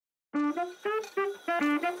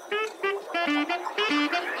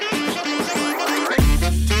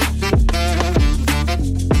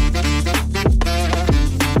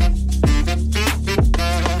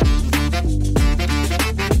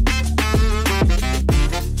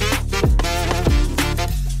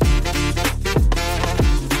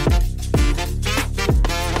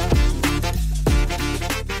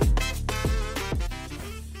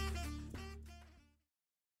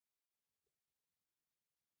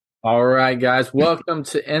All right, guys, welcome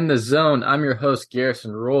to In the Zone. I'm your host,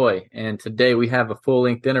 Garrison Roy, and today we have a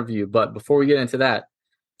full-length interview. But before we get into that,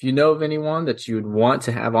 if you know of anyone that you'd want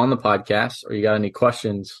to have on the podcast, or you got any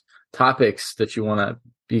questions, topics that you want to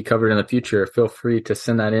be covered in the future, feel free to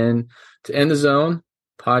send that in to the Zone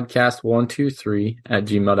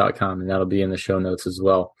podcast123@gmail.com, and that'll be in the show notes as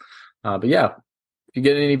well. But yeah, if you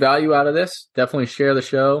get any value out of this, definitely share the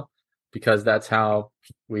show, because that's how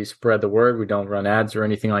we spread the word. We don't run ads or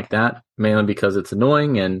anything like that, mainly because it's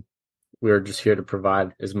annoying, and we're just here to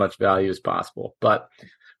provide as much value as possible. But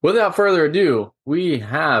without further ado, we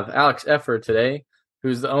have Alex Effer today,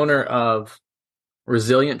 who's the owner of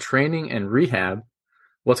Resilient Training and Rehab.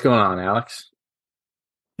 What's going on, Alex?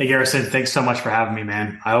 Hey, Garrison. Thanks so much for having me,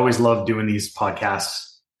 man. I always love doing these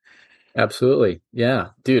podcasts. Absolutely. Yeah,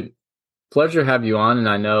 dude. Pleasure to have you on. And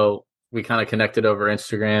I know we kind of connected over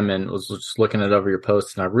Instagram and was just looking at over your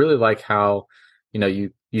posts. And I really like how,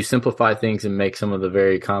 you simplify things and make some of the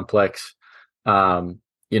very complex,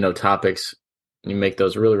 topics. You make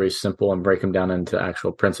those really, really simple and break them down into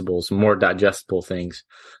actual principles, more digestible things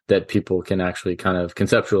that people can actually kind of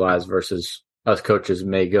conceptualize, versus us coaches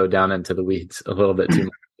may go down into the weeds a little bit too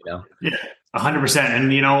much, Yeah, 100%. And,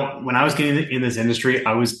 when I was getting in this industry,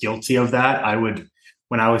 I was guilty of that.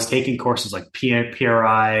 When I was taking courses like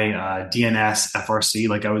PRI, DNS,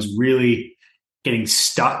 FRC, I was really getting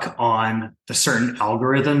stuck on the certain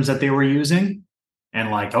algorithms that they were using.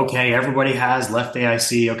 And okay, everybody has left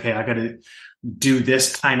AIC. Okay, I got to do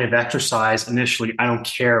this kind of exercise initially. I don't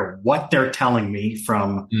care what they're telling me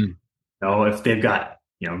from, if they've got,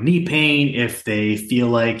 knee pain, if they feel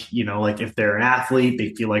like, if they're an athlete,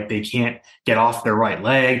 they feel like they can't get off their right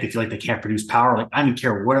leg. They feel like they can't produce power. I didn't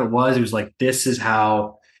care what it was. It was this is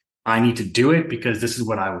how I need to do it, because this is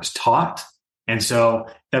what I was taught. And so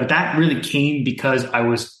that really came because I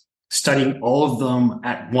was studying all of them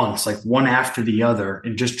at once, one after the other,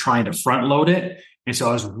 and just trying to front load it. And so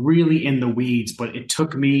I was really in the weeds, but it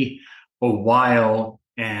took me a while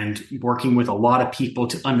and working with a lot of people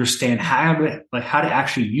to understand how to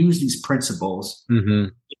actually use these principles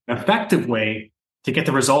in an effective way to get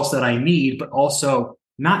the results that I need, but also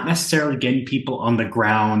not necessarily getting people on the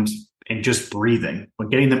ground and just breathing,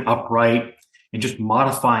 but getting them upright and just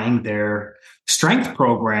modifying their strength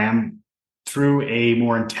program through a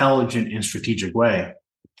more intelligent and strategic way.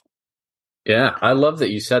 Yeah, I love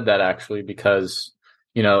that you said that, actually, because,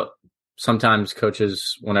 sometimes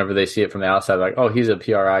coaches, whenever they see it from the outside, oh, he's a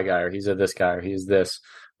PRI guy, or he's a this guy, or he's this,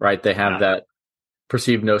 right? They have that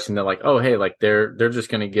perceived notion that oh, hey, they're just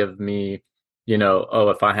going to give me,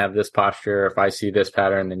 if I have this posture, if I see this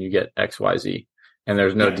pattern, then you get X, Y, Z. And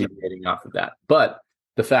there's no deviating off of that. But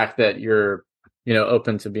the fact that you're,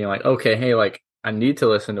 open to being okay, hey, I need to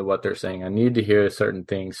listen to what they're saying. I need to hear certain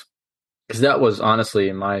things. Because that was honestly,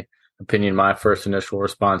 in my opinion, my first initial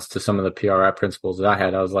response to some of the PRI principles that I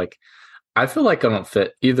had. I was I feel like I don't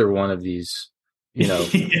fit either one of these,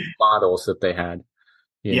 models that they had.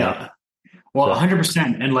 You know? Well,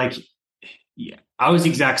 100%. And I was the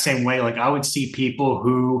exact same way. I would see people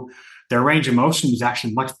who their range of motion was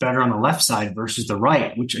actually much better on the left side versus the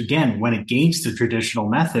right, which again went against the traditional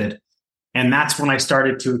method. And that's when I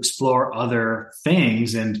started to explore other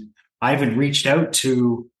things. And I even reached out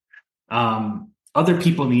to other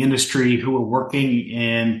people in the industry who were working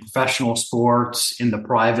in professional sports, in the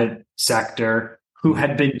private sector, who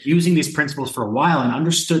had been using these principles for a while and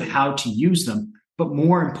understood how to use them. But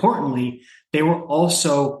more importantly, they were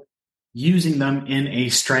also using them in a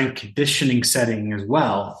strength conditioning setting as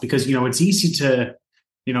well, because, it's easy to,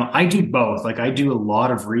 I do both. I do a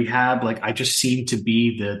lot of rehab. I just seem to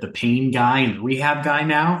be the pain guy and the rehab guy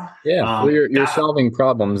now. Yeah. Well, you're solving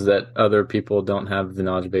problems that other people don't have the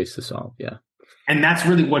knowledge base to solve. Yeah. And that's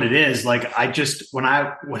really what it is.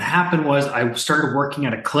 What happened was I started working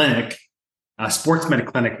at a clinic, a sports med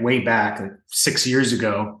clinic way back 6 years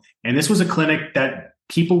ago. And this was a clinic that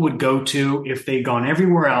people would go to if they'd gone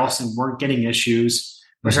everywhere else and weren't getting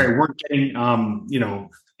weren't getting,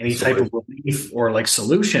 any type of relief or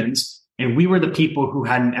solutions. And we were the people who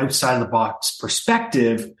had an outside of the box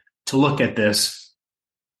perspective to look at this.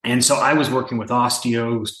 And so I was working with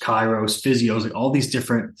osteos, chiros, physios, all these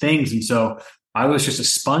different things. And so I was just a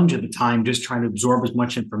sponge at the time, just trying to absorb as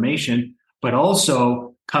much information, but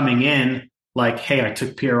also coming in like, hey, I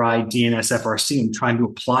took PRI, DNS, FRC. I'm trying to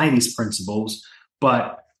apply these principles,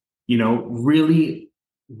 but really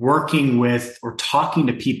working with or talking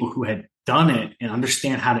to people who had done it and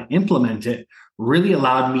understand how to implement it really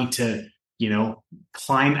allowed me to,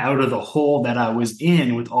 climb out of the hole that I was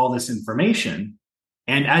in with all this information.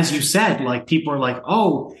 And as you said, like people are like,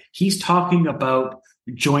 oh, he's talking about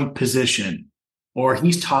joint position, or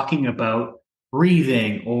he's talking about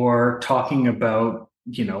breathing, or talking about,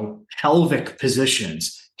 pelvic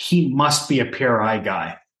positions. He must be a PRI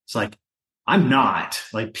guy. It's like, I'm not.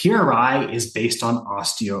 Like PRI is based on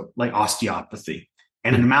osteopathy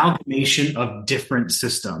and an amalgamation of different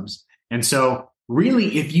systems. And so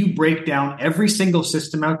really, if you break down every single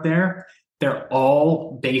system out there, they're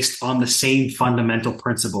all based on the same fundamental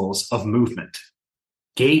principles of movement,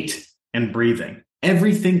 gait, and breathing.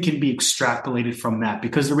 Everything can be extrapolated from that,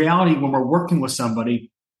 because the reality when we're working with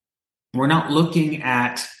somebody, we're not looking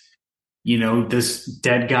at, this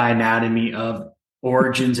dead guy anatomy of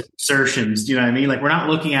origins and insertions. Do you know what I mean? Like we're not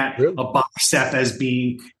looking at a bicep as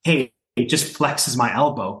being, hey, it just flexes my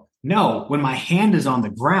elbow. No, when my hand is on the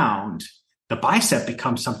ground, the bicep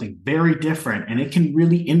becomes something very different, and it can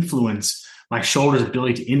really influence my shoulder's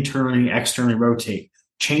ability to internally and externally rotate,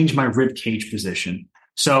 change my rib cage position.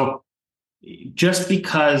 So just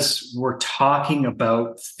because we're talking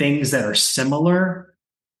about things that are similar,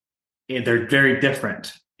 they're very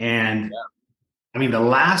different. And I mean,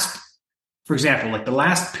 for example, like the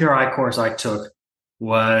last PRI course I took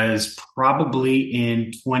was probably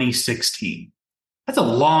in 2016. That's a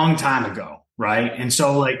long time ago, right? And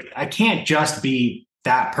so like, I can't just be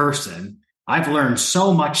that person. I've learned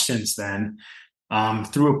so much since then,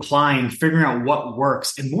 through applying, figuring out what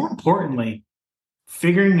works, and more importantly,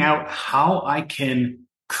 figuring out how I can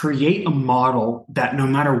create a model that no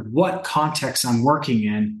matter what context I'm working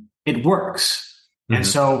in, it works. Mm-hmm. And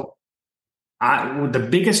so the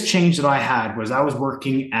biggest change that I had was I was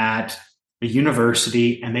working at a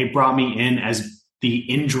university, and they brought me in as the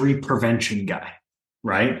injury prevention guy,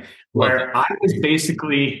 right? Where I was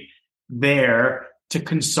basically there to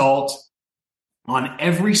consult on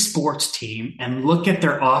every sports team and look at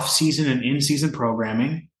their off-season and in-season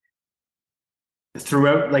programming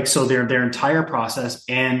throughout, like, so their entire process,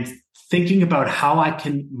 and thinking about how I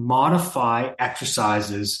can modify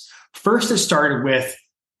exercises. First, it started with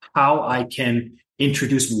how I can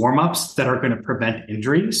introduce warm-ups that are going to prevent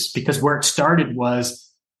injuries, because where it started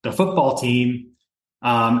was the football team,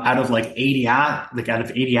 out of 80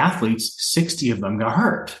 athletes, 60 of them got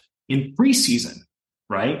hurt in preseason,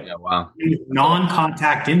 right? Yeah, wow.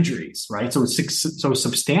 Non-contact injuries, right? So it's so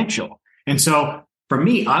substantial. And so for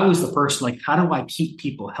me, I was the person like, how do I keep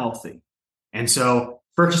people healthy? And so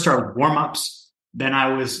first I started with warm-ups. Then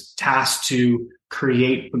I was tasked to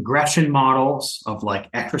create progression models of like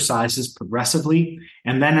exercises progressively.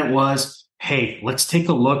 And then it was, hey, let's take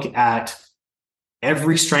a look at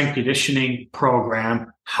every strength conditioning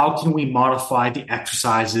program. How can we modify the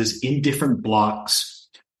exercises in different blocks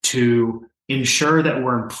to ensure that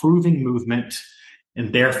we're improving movement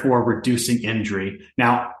and therefore reducing injury?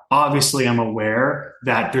 Now, obviously, I'm aware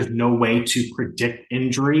that there's no way to predict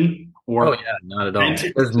injury or not at all.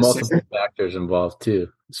 There's multiple factors involved too.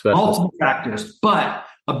 Multiple factors. But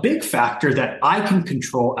a big factor that I can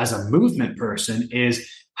control as a movement person is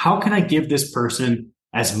how can I give this person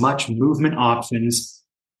as much movement options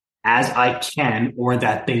as I can, or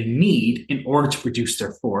that they need in order to produce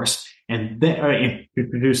their force and then to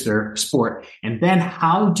produce their sport. And then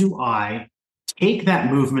how do I take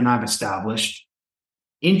that movement I've established,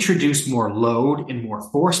 introduce more load and more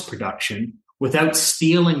force production without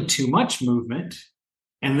stealing too much movement?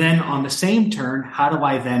 And then on the same turn, how do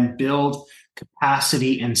I then build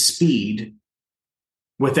capacity and speed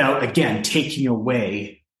without, again, taking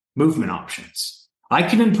away movement options? I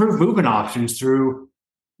can improve movement options through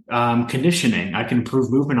conditioning. I can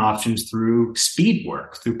improve movement options through speed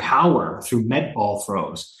work, through power, through med ball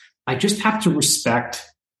throws. I just have to respect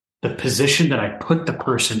the position that I put the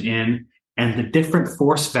person in and the different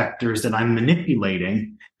force vectors that I'm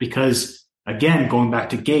manipulating, because, again, going back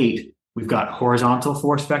to gait, we've got horizontal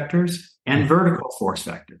force vectors and vertical force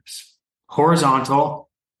vectors. Horizontal,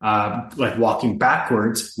 like walking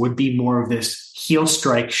backwards, would be more of this heel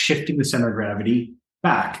strike, shifting the center of gravity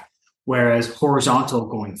back. Whereas horizontal,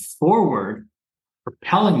 going forward,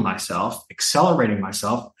 propelling myself, accelerating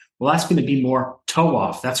myself, well, that's going to be more toe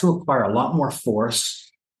off. That's going to require a lot more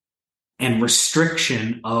force and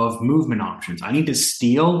restriction of movement options. I need to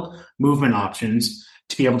steal movement options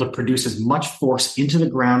to be able to produce as much force into the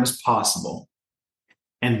ground as possible.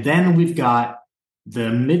 And then we've got the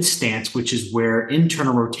mid stance, which is where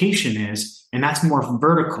internal rotation is, and that's more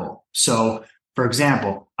vertical. So, for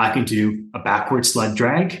example, I can do a backward sled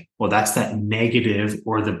drag. Well, that's that negative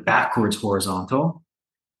or the backwards horizontal.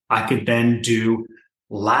 I could then do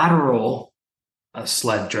lateral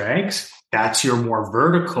sled drags. That's your more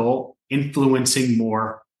vertical, influencing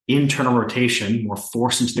more internal rotation, more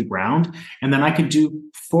force into the ground. And then I could do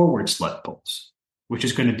forward sled pulls, which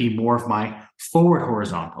is going to be more of my forward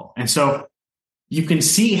horizontal. And so you can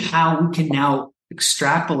see how we can now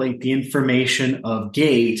extrapolate the information of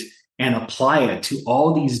gait and apply it to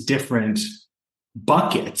all these different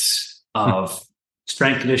buckets of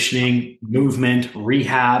strength conditioning, movement,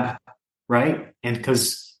 rehab, right? And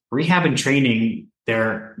because rehab and training,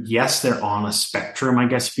 they're on a spectrum, I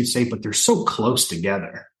guess you could say, but they're so close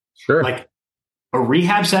together. Sure. Like a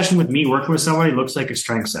rehab session with me working with somebody looks like a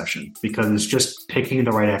strength session because it's just picking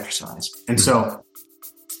the right exercise. And so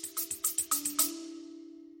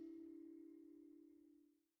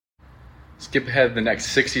skip ahead the next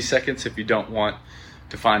 60 seconds if you don't want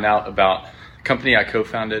to find out about the company I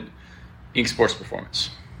co-founded, Inc. Sports Performance.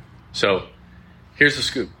 So here's the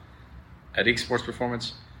scoop. At Inc. Sports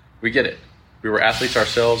Performance, we get it. We were athletes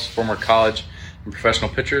ourselves, former college and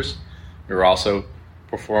professional pitchers. We were also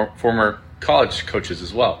former college coaches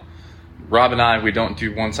as well. Rob and I, we don't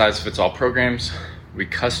do one-size-fits-all programs. We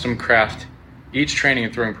custom craft each training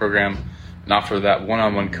and throwing program and offer that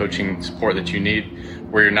one-on-one coaching support that you need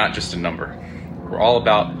where you're not just a number. We're all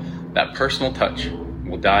about that personal touch.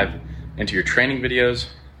 We'll dive into your training videos,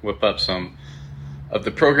 whip up some of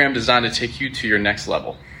the program designed to take you to your next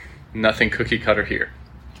level. Nothing cookie cutter here.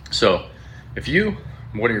 So if you,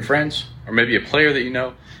 one of your friends, or maybe a player that you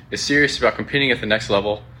know is serious about competing at the next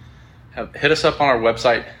level, hit us up on our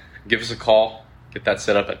website, give us a call, get that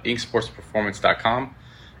set up at inksportsperformance.com.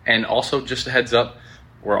 And also, just a heads up,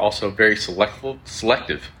 we're also very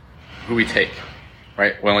selective who we take,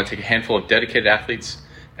 right? We only take a handful of dedicated athletes,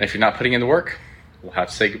 and if you're not putting in the work, we'll have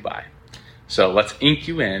to say goodbye. So let's ink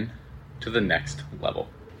you in to the next level.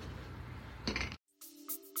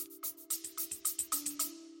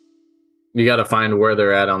 You got to find where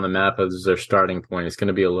they're at on the map as their starting point. It's going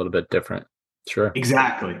to be a little bit different. Sure.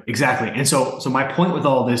 Exactly. And so my point with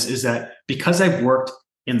all this is that because I've worked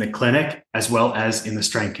in the clinic as well as in the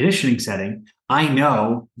strength conditioning setting, I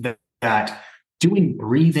know that doing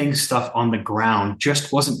breathing stuff on the ground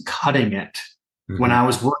just wasn't cutting it. Mm-hmm. When I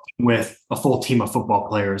was working with a full team of football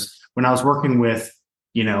players, when I was working with,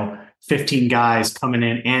 15 guys coming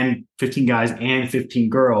in and 15 guys and 15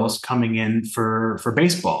 girls coming in for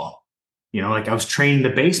baseball, like I was training the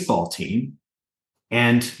baseball team.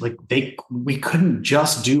 And we couldn't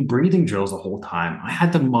just do breathing drills the whole time. I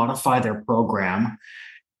had to modify their program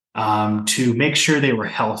to make sure they were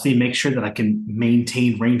healthy, make sure that I can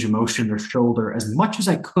maintain range of motion in their shoulder as much as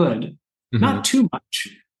I could, mm-hmm. Not too much,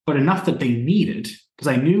 but enough that they needed. Because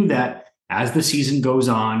I knew that as the season goes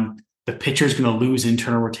on, the pitcher is going to lose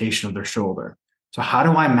internal rotation of their shoulder. So how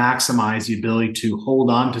do I maximize the ability to hold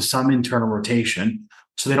on to some internal rotation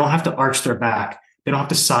so they don't have to arch their back, they don't have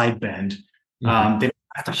to side bend, mm-hmm. They don't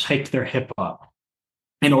have to hike their hip up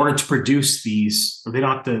in order to produce these, or they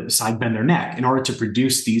don't have to side bend their neck in order to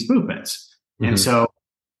produce these movements. Mm-hmm. And so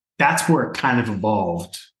that's where it kind of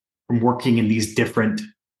evolved from working in these different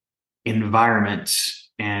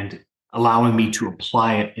environments and allowing me to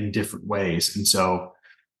apply it in different ways. And so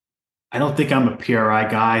I don't think I'm a PRI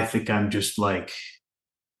guy. I think I'm just like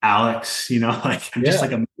Alex, I'm just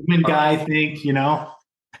like a movement guy, I think,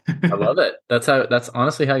 I love it. That's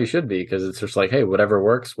honestly how you should be, because it's just like, hey, whatever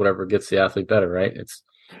works, whatever gets the athlete better, right?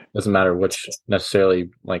 Doesn't matter which necessarily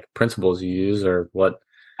like principles you use or what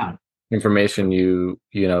information you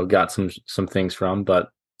got some things from. But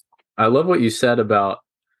I love what you said about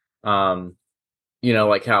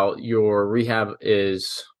like how your rehab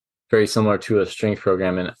is very similar to a strength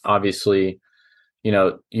program, and obviously you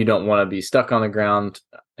don't want to be stuck on the ground,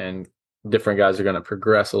 and different guys are going to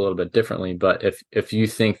progress a little bit differently. But if you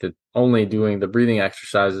think that only doing the breathing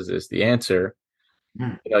exercises is the answer,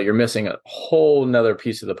 you're missing a whole nother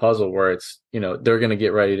piece of the puzzle where it's, they're going to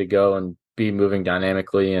get ready to go and be moving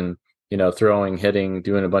dynamically and, throwing, hitting,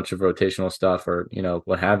 doing a bunch of rotational stuff or,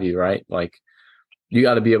 what have you, right? Like you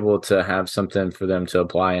got to be able to have something for them to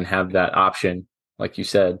apply and have that option, like you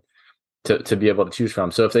said, to be able to choose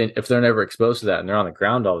from. So if they're never exposed to that and they're on the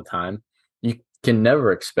ground all the time, you can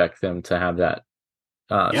never expect them to have that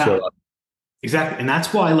show up. Exactly. And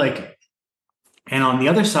that's why and on the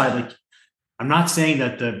other side, I'm not saying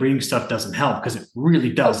that the breathing stuff doesn't help, because it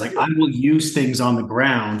really does. I will use things on the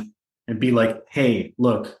ground and be like, hey,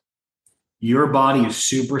 look, your body is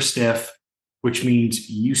super stiff. which means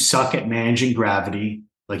you suck at managing gravity.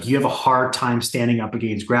 Like you have a hard time standing up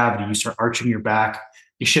against gravity. You start arching your back,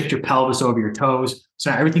 you shift your pelvis over your toes. So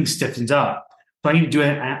now everything stiffens up. So I need to do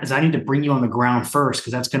it as I need to bring you on the ground first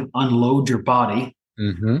because that's going to unload your body,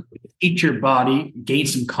 Mm-hmm. eat your body, gain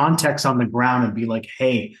some context on the ground and be like,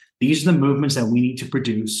 hey, these are the movements that we need to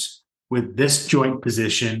produce with this joint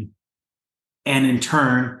position. And in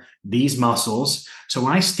turn, these muscles. So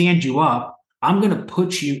when I stand you up, I'm going to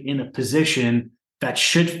put you in a position that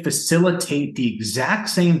should facilitate the exact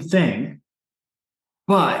same thing,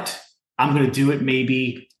 but I'm going to do it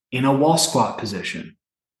maybe in a wall squat position.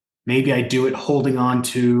 Maybe I do it holding on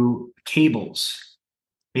to cables.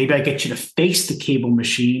 Maybe I get you to face the cable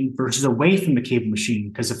machine versus away from the cable machine.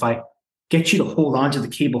 Because if I get you to hold on to the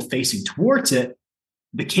cable facing towards it,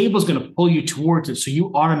 the cable is going to pull you towards it. So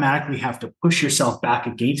you automatically have to push yourself back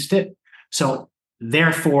against it. So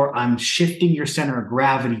therefore, I'm shifting your center of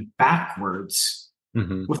gravity backwards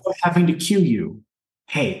without having to cue you.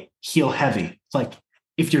 Hey, heel heavy. It's like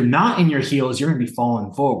if you're not in your heels, you're going to be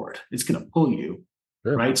falling forward. It's going to pull you.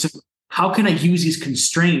 Sure. Right. So how can I use these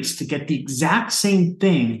constraints to get the exact same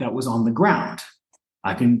thing that was on the ground?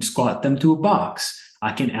 I can squat them to a box.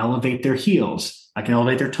 I can elevate their heels. I can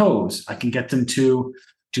elevate their toes. I can get them to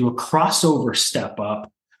do a crossover step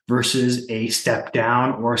up versus a step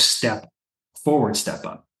down or a step forward step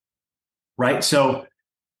up. Right. So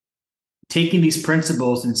taking these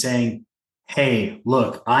principles and saying, hey,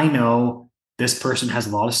 look, I know this person has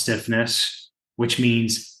a lot of stiffness, which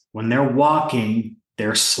means when they're walking,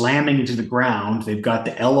 they're slamming into the ground. They've got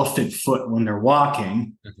the elephant foot when they're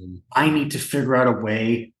walking. I need to figure out a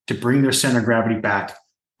way to bring their center of gravity back,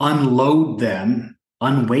 unload them,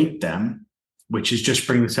 unweight them, which is just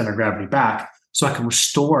bring the center of gravity back so I can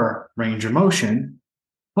restore range of motion,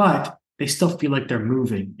 but they still feel like they're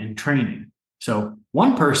moving and training. So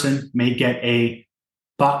one person may get a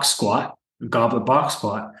box squat, goblet box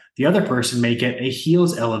squat. The other person may get a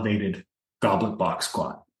heels elevated goblet box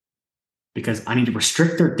squat because I need to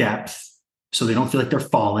restrict their depth so they don't feel like they're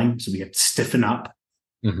falling. So we have to stiffen up.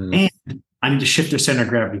 And I need to shift their center of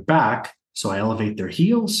gravity back. So I elevate their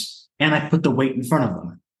heels and I put the weight in front of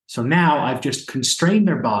them. So now I've just constrained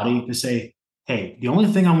their body to say, hey, the only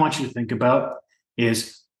thing I want you to think about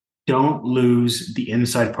is don't lose the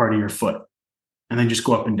inside part of your foot and then just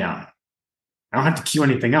go up and down. I don't have to cue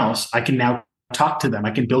anything else. I can now talk to them.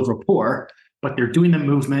 I can build rapport, but they're doing the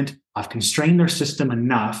movement. I've constrained their system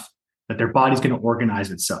enough that their body's going to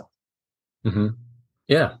organize itself.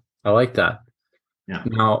 Yeah, I like that. Yeah.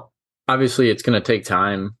 Now, obviously, it's going to take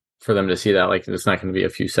time for them to see that. Like, it's not going to be a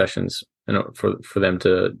few sessions for them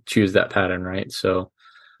to choose that pattern, right? So,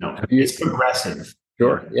 no, it's progressive.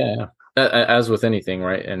 Sure. Yeah. As with anything,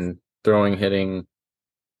 right? And throwing, hitting,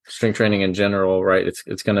 strength training in general, right?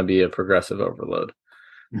 It's going to be a progressive overload.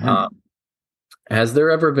 Has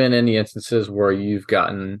there ever been any instances where you've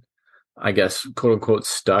gotten, I guess, quote unquote,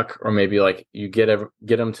 stuck, or maybe like you get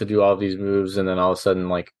them to do all these moves, and then all of a sudden,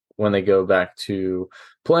 like when they go back to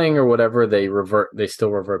playing or whatever, they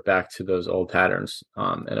still revert back to those old patterns,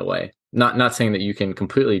 in a way. Not saying that you can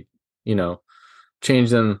completely, change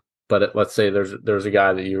them, but let's say there's a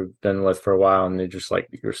guy that you've been with for a while, and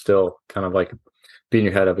you're still kind of like beating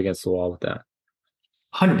your head up against the wall with that.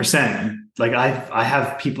 100%. Like I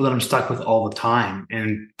have people that I'm stuck with all the time,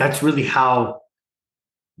 and that's really how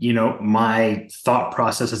my thought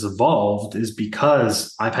process has evolved, is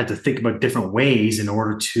because I've had to think about different ways in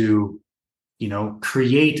order to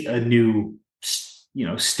create a new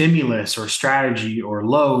stimulus or strategy or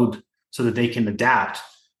load so that they can adapt.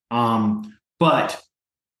 But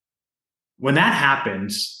when that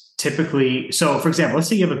happens, typically, so for example, let's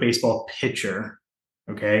say you have a baseball pitcher.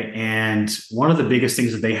 Okay. And one of the biggest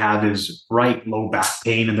things that they have is right low back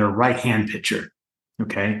pain in their right hand pitcher.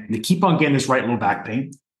 Okay. And they keep on getting this right low back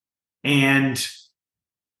pain. And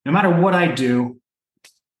no matter what I do,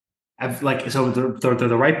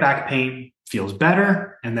 the right back pain feels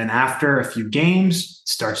better. And then after a few games, it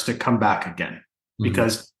starts to come back again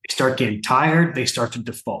because they start getting tired. They start to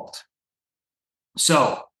default.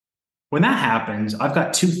 So when that happens, I've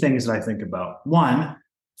got two things that I think about. One,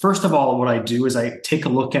 first of all, what I do is I take a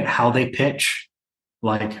look at how they pitch,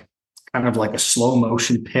 like kind of like a slow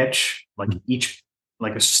motion pitch, like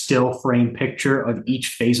a still frame picture of each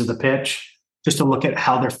phase of the pitch, just to look at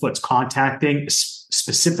how their foot's contacting,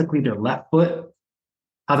 specifically their left foot,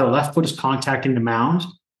 how their left foot is contacting the mound.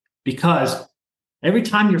 Because every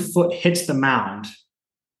time your foot hits the mound,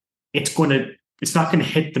 it's not going to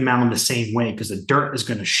hit the mound the same way because the dirt is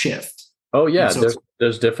going to shift. Oh yeah, so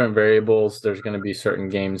there's different variables. There's going to be certain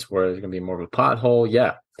games where there's going to be more of a pothole.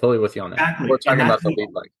 Yeah, totally with you on that. Exactly. We're talking about the lead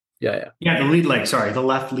leg. Yeah, yeah. Yeah, the lead leg, sorry, the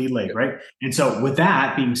left lead leg, right? And so with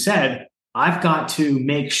that being said, I've got to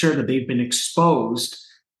make sure that they've been exposed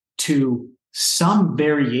to some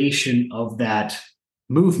variation of that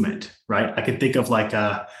movement, right? I could think of like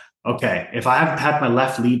okay, if I haven't had my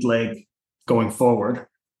left lead leg going forward,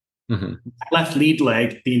 Hmm. left lead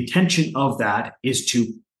leg, the intention of that is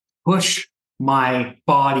to push my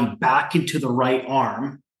body back into the right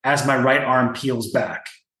arm as my right arm peels back.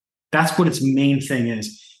 That's what its main thing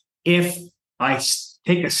is. If I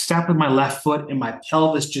take a step with my left foot and my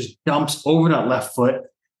pelvis just dumps over that left foot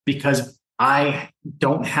because I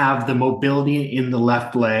don't have the mobility in the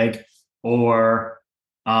left leg or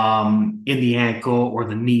in the ankle or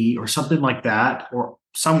the knee or something like that, or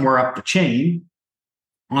somewhere up the chain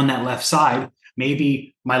on that left side,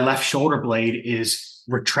 maybe my left shoulder blade is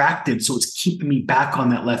retracted. So it's keeping me back on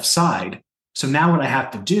that left side. So now what I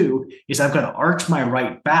have to do is I've got to arch my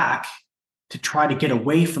right back to try to get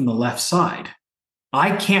away from the left side.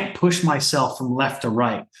 I can't push myself from left to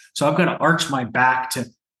right. So I've got to arch my back to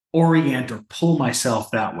orient or pull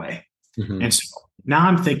myself that way. Hmm. And so now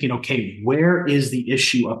I'm thinking, okay, where is the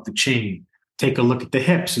issue up the chain? Take a look at the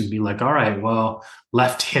hips and be like, all right, well,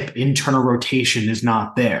 left hip internal rotation is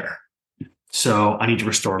not there. So I need to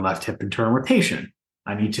restore left hip internal rotation.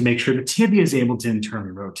 I need to make sure the tibia is able to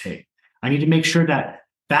internally rotate. I need to make sure that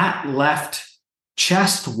that left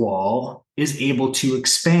chest wall is able to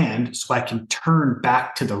expand so I can turn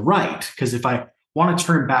back to the right. Because if I want to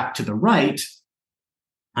turn back to the right,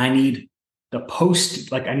 I need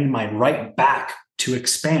I need my right back to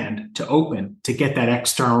expand, to open, to get that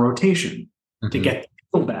external rotation, to Hmm. get the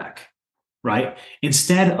pull back, right?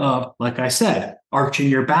 Instead of, like I said, arching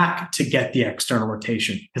your back to get the external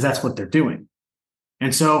rotation, because that's what they're doing.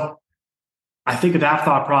 And so I think of that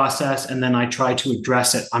thought process and then I try to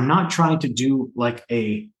address it. I'm not trying to do like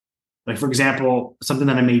for example, something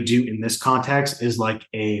that I may do in this context is like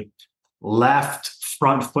a left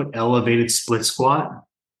front foot elevated split squat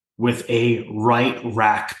with a right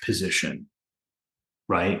rack position,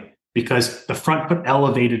 right? Because the front foot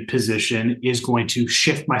elevated position is going to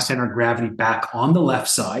shift my center of gravity back on the left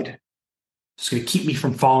side. It's going to keep me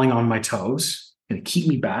from falling on my toes, going to keep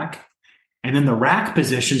me back. And then the rack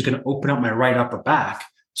position is going to open up my right upper back.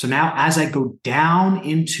 So now as I go down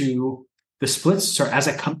into the splits, or as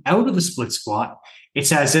I come out of the split squat,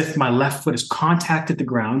 it's as if my left foot is contacted the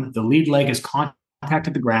ground, the lead leg is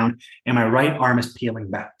contacted the ground, and my right arm is peeling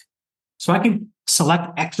back. So I can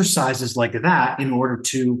select exercises like that in order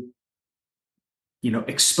to,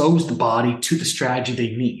 expose the body to the strategy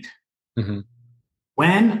they need. Hmm.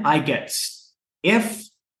 When I get, if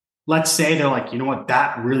let's say they're like, you know what,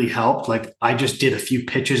 that really helped. Like I just did a few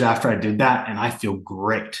pitches after I did that and I feel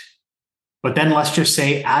great. But then let's just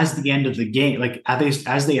say as the end of the game, like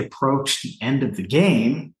as they approach the end of the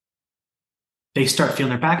game, they start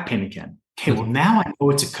feeling their back pain again. Okay, well, now I know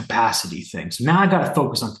it's a capacity thing. So now I got to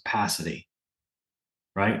focus on capacity,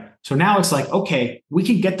 right? So now it's like, okay, we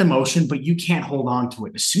can get the motion, but you can't hold on to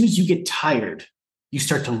it. As soon as you get tired, you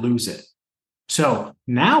start to lose it. So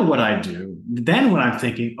now what I do, then when I'm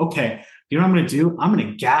thinking, okay, you know what I'm going to do? I'm going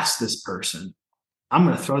to gas this person. I'm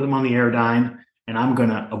going to throw them on the Airdyne and I'm going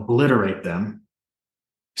to obliterate them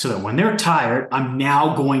so that when they're tired, I'm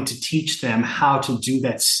now going to teach them how to do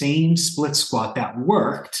that same split squat that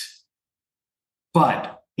worked,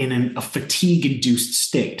 but in a fatigue induced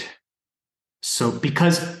state. So,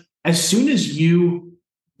 because as soon as you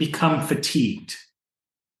become fatigued,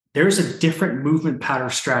 there's a different movement pattern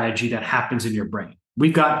strategy that happens in your brain.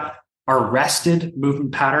 We've got our rested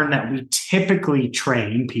movement pattern that we typically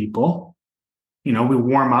train people. We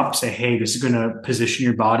warm up, say, hey, this is going to position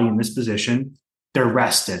your body in this position. They're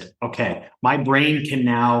rested. Okay, my brain can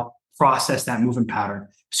now process that movement pattern.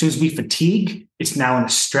 As soon as we fatigue, it's now in a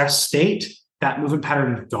stress state. That movement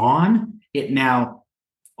pattern is gone. It now,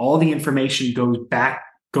 all the information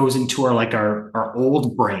goes into our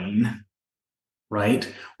old brain,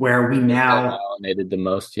 right? Where we now Myelinated the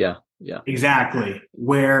most. Yeah. Yeah. exactly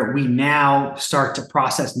where we now start to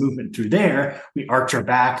process movement through there. We arch our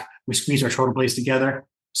back, we squeeze our shoulder blades together.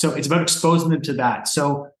 So it's about exposing them to that.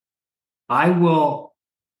 So I will,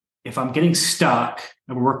 if I'm getting stuck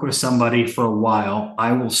and we're working with somebody for a while,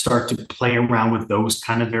 I will start to play around with those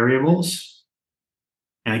kind of variables.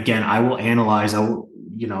 And again, I will analyze,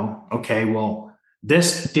 okay, well,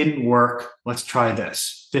 this didn't work. Let's try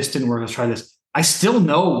this. This didn't work. Let's try this. I still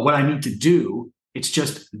know what I need to do. It's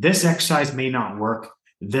just this exercise may not work.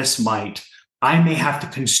 This might. I may have to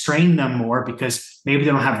constrain them more because maybe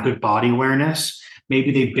they don't have good body awareness.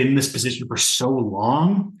 Maybe they've been in this position for so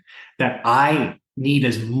long that I need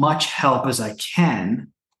as much help as I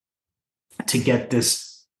can to get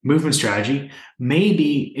this movement strategy.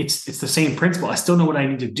 Maybe it's the same principle. I still know what I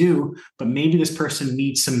need to do, but maybe this person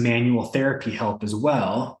needs some manual therapy help as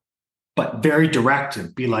well, but very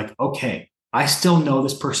directive. Be like, okay, I still know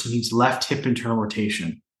this person needs left hip internal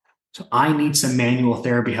rotation. So I need some manual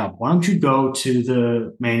therapy help. Why don't you go to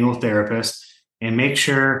the manual therapist and make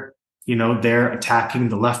sure, they're attacking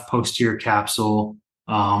the left posterior capsule,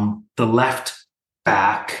 the left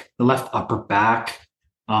back, the left upper back,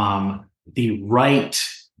 the right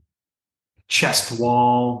chest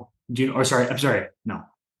wall. No,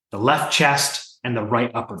 the left chest and the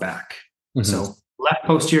right upper back. Mm-hmm. So left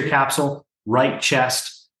posterior capsule, right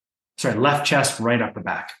chest, left chest, right upper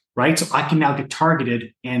back, right? So I can now get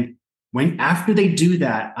targeted. And after they do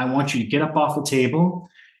that, I want you to get up off the table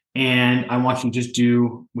and I want you to just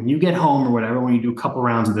do, when you get home or whatever, when you do a couple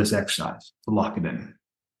rounds of this exercise to lock it in.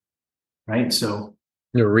 Right. So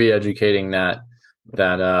you're re-educating that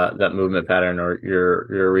movement pattern, or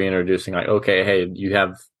you're reintroducing like, okay, hey, you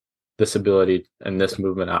have this ability and this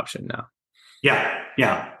movement option now. Yeah.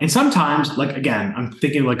 Yeah. And sometimes, like, again, I'm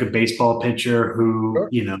thinking like a baseball pitcher who,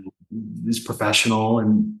 Sure. is professional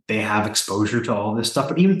and they have exposure to all this stuff.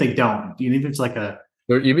 But even if they don't, even if it's like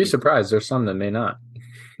You'd be surprised. There's some that may not.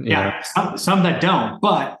 Some that don't.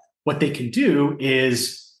 But what they can do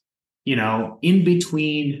is, in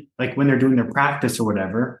between, like when they're doing their practice or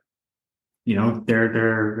whatever,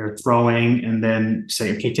 they're throwing and then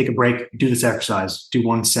say, okay, take a break, do this exercise, do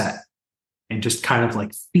one set, and just kind of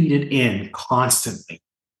like feed it in constantly,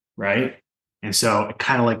 right? And so it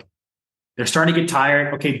kind of like they're starting to get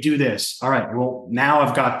tired. Okay, do this. All right, well, now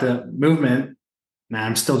I've got the movement. Now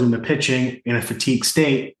I'm still doing the pitching in a fatigue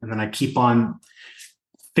state, and then I keep on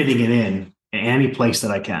fitting it in any place that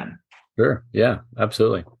I can. Sure. Yeah,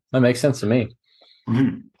 absolutely. That makes sense to me.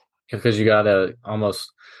 Mm-hmm. Because you got to almost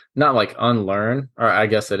not like unlearn, or I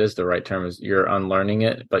guess that is the right term, is you're unlearning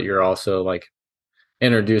it, but you're also like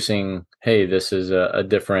introducing, hey, this is a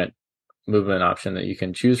different movement option that you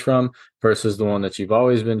can choose from versus the one that you've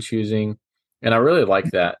always been choosing. And I really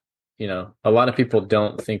like that. A lot of people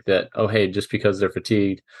don't think that, oh, hey, just because they're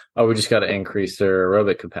fatigued, oh, we just got to increase their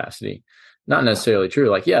aerobic capacity. Not necessarily true.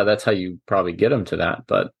 Like, yeah, that's how you probably get them to that,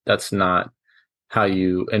 but that's not how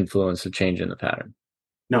you influence a change in the pattern.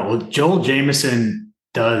 No, well, Joel Jameson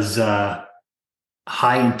does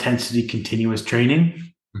high intensity continuous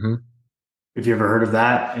training. Mm-hmm. If you ever heard of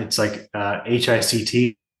that, it's like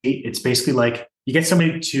HICT. It's basically like you get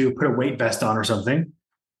somebody to put a weight vest on or something,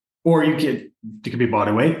 or it could be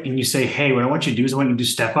body weight, and you say, hey, what I want you to do is I want you to do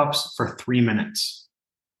step ups for 3 minutes.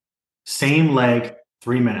 Same leg,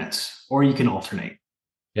 3 minutes, or you can alternate.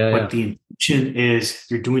 Yeah, But the intention is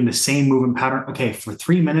you're doing the same movement pattern. Okay, for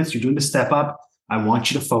 3 minutes, you're doing the step up. I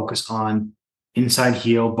want you to focus on inside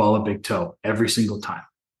heel, ball of big toe every single time.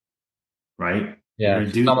 Right? yeah.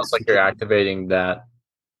 It's almost like you're activating that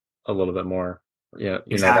a little bit more.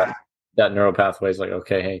 Exactly. That neural pathway is like,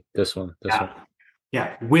 okay, hey, this one.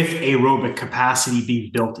 Yeah, with aerobic capacity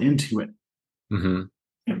being built into it. Mm-hmm.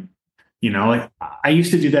 Like I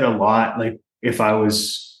used to do that a lot. Like if I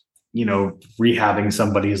was, rehabbing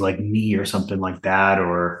somebody's like knee or something like that,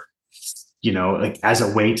 or, like as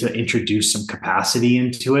a way to introduce some capacity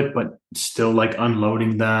into it, but still like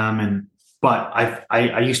unloading them. But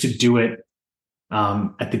I used to do it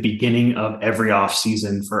at the beginning of every off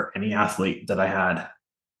season for any athlete that I had,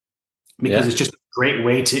 because it's just a great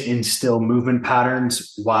way to instill movement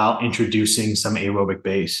patterns while introducing some aerobic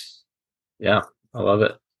base. Yeah, I love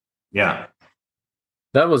it. Yeah.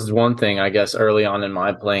 That was one thing, I guess, early on in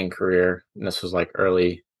my playing career, and this was like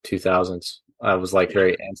early 2000s. I was like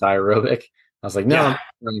very anti-aerobic. I was like, no, I'm not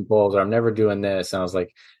running bulls, or I'm never doing this. And I was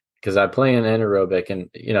like, because I play in anaerobic, and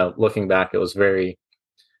looking back, it was very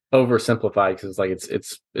oversimplified because it's like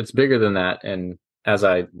it's bigger than that. And as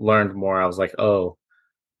I learned more, I was like, oh,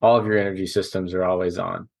 all of your energy systems are always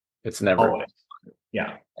on. It's never. Always.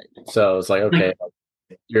 Yeah. So it's like, okay,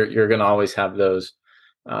 you're going to always have those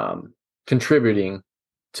contributing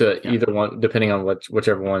to either one, depending on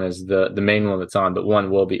whichever one is the main one that's on, but one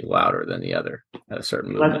will be louder than the other at a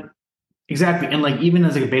certain movement. Exactly. And like, even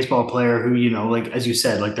as like a baseball player who, like, as you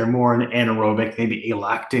said, like they're more in anaerobic, maybe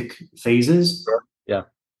alactic phases. Sure. Yeah.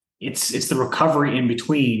 It's the recovery in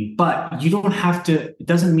between, but you don't have to, it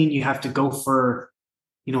doesn't mean you have to go for,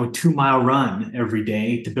 a 2-mile run every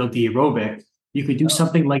day to build the aerobic. You could do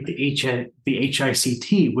something like the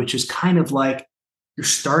HICT, which is kind of like you're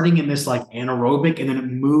starting in this like anaerobic and then it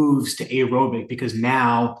moves to aerobic because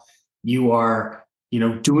now you are,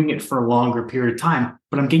 doing it for a longer period of time,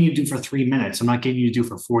 but I'm getting you to do for 3 minutes. I'm not getting you to do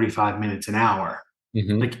for 45 minutes, an hour.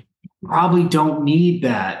 Mm-hmm. Like you probably don't need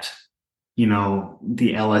that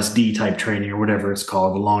the LSD type training or whatever it's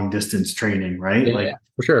called, the long distance training, right? Yeah, Like,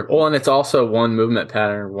 for sure. Well, and it's also one movement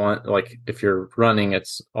pattern. One, like if you're running,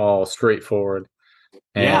 it's all straightforward,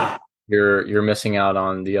 and yeah, you're missing out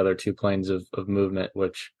on the other two planes of movement,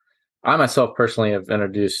 which I myself personally have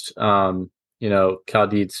introduced. Cal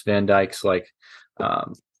Dietz, Van Dyke's like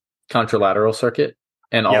um, contralateral circuit,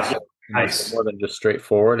 and yeah, also so nice. more than just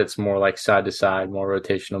straightforward. It's more like side to side, more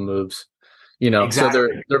rotational moves. So they're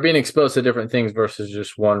Exactly. they're being exposed to different things versus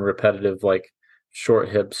just one repetitive like short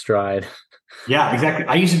hip stride. Yeah, exactly.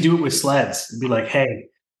 I used to do it with sleds. It'd be like, hey,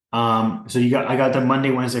 so I got the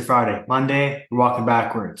Monday, Wednesday, Friday. Monday, you're walking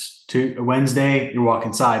backwards. Wednesday, you're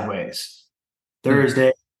walking sideways.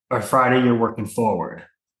 Thursday or Friday, you're working forward.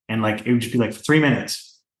 And like it would just be like for 3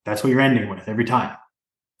 minutes. That's what you're ending with every time.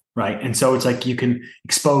 Right. And so it's like you can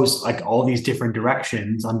expose like all these different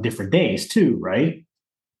directions on different days too, right?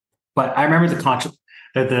 But I remember the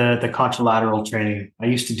contralateral training. I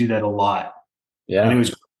used to do that a lot. And it Yeah.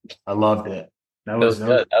 was I loved it. It was That was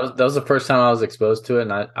good. That was the first time I was exposed to it,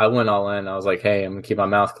 and I went all in. I was like, "Hey, I'm gonna keep my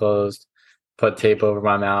mouth closed, put tape over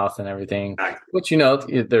my mouth, and everything." Which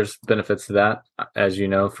there's benefits to that, as you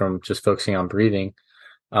know, from just focusing on breathing.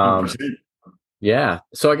 Um, 100%. yeah.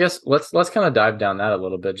 So I guess let's kind of dive down that a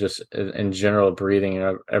little bit, just in general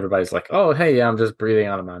breathing. Everybody's like, "Oh, hey, yeah, I'm just breathing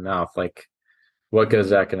out of my mouth." Like, what good is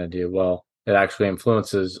that going to do? Well, it actually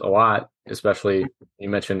influences a lot, especially you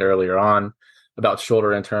mentioned earlier on about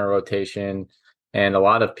shoulder internal rotation. And a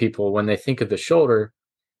lot of people, when they think of the shoulder,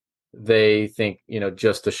 they think,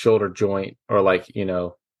 just the shoulder joint, or like,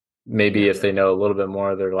 maybe Yeah. if they know a little bit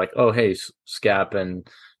more, they're like, oh, hey, scap and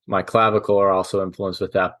my clavicle are also influenced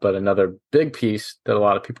with that. But another big piece that a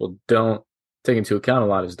lot of people don't take into account a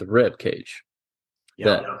lot is the rib cage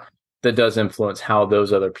that Yeah. that does influence how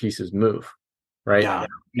those other pieces move, right? Yeah.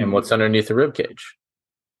 And what's underneath the rib cage?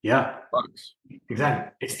 Yeah. Lungs.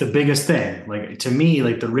 Exactly. It's the biggest thing. Like to me,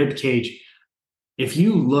 like the rib cage, if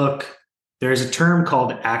you look, there's a term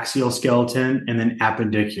called axial skeleton and then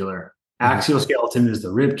appendicular. Mhm. Axial skeleton is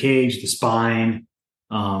the rib cage, the spine,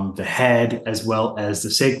 the head, as well as the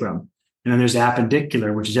sacrum. And then there's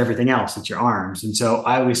appendicular, which is everything else. It's your arms. And so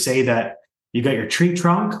I always say that you got your tree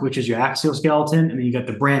trunk, which is your axial skeleton, and then you got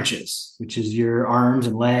the branches, which is your arms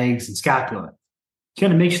and legs and scapula. You got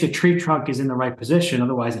to make sure the tree trunk is in the right position.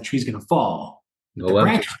 Otherwise, the tree's going to fall. The But the limbs are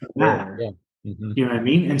branches don't supporting. matter. Yeah. Hmm. You know what I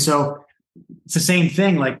mean? And so it's the same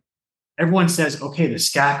thing. Like everyone says, okay, the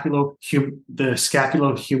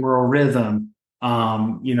scapulohumeral rhythm,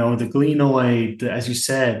 the glenoid, as you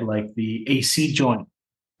said, like the AC joint.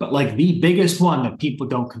 But like the biggest one that people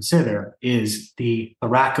don't consider is the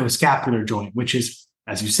thoracoscapular joint, which is,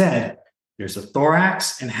 as you said, there's the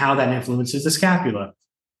thorax and how that influences the scapula.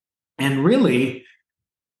 And really,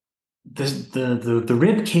 the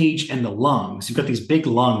rib cage and the lungs, you've got these big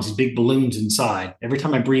lungs, these big balloons inside. Every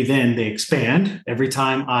time I breathe in, they expand. Every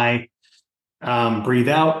time I breathe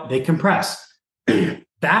out, they compress.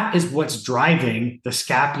 That is what's driving the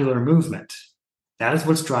scapular movement. That is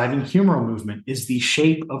what's driving humeral movement, is the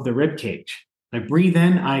shape of the rib cage. I breathe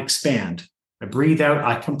in, I expand. I breathe out,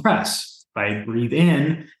 I compress. If I breathe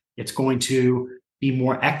in, it's going to be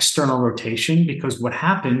more external rotation, because what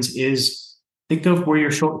happens is think of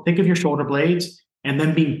your shoulder blades and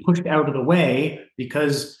then being pushed out of the way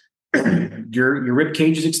because your rib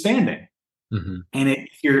cage is expanding. Hmm. And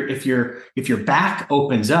if your back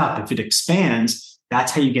opens up, if it expands,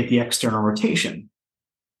 that's how you get the external rotation.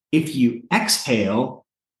 If you exhale,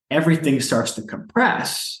 everything starts to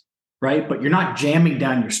compress, right? But you're not jamming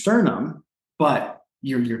down your sternum, but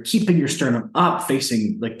you're keeping your sternum up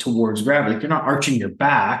facing like towards gravity. Like you're not arching your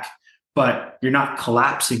back, but you're not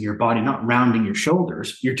collapsing your body, not rounding your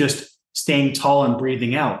shoulders. You're just staying tall and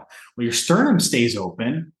breathing out. Well, your sternum stays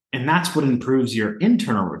open, and that's what improves your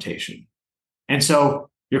internal rotation. And so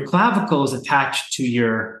your clavicle is attached to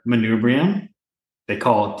your manubrium. They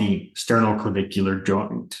call it the sternoclavicular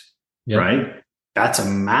joint, Yep. right? That's a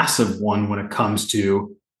massive one when it comes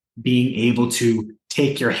to being able to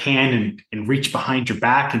take your hand and reach behind your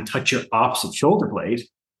back and touch your opposite shoulder blade,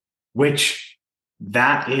 which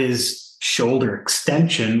that is shoulder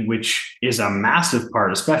extension, which is a massive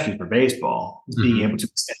part, especially for baseball, is being Hmm. able to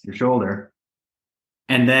extend your shoulder.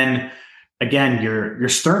 And then again, your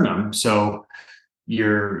sternum. So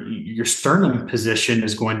your sternum position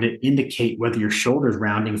is going to indicate whether your shoulder is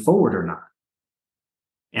rounding forward or not.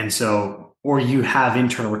 And so, or you have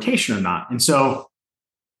internal rotation or not. And so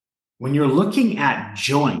when you're looking at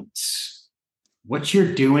joints, what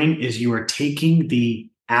you're doing is you are taking the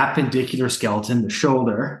appendicular skeleton, the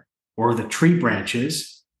shoulder, or the tree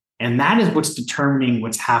branches, And that is what's determining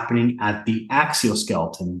what's happening at the axial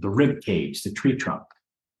skeleton, the rib cage, the tree trunk.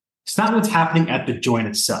 It's not what's happening at the joint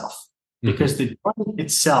itself, because the joint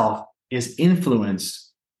itself is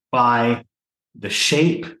influenced by the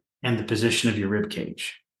shape and the position of your rib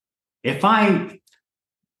cage. If I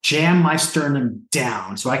jam my sternum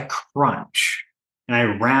down, so I crunch and I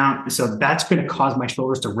round, so that's going to cause my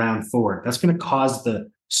shoulders to round forward. That's going to cause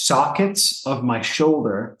the sockets of my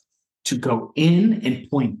shoulder to go in and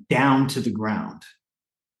point down to the ground.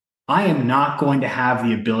 I am not going to have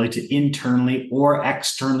the ability to internally or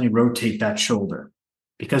externally rotate that shoulder,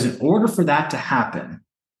 because in order for that to happen,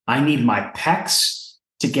 I need my pecs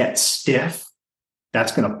to get stiff.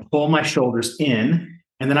 That's going to pull my shoulders in.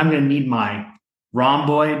 And then I'm going to need my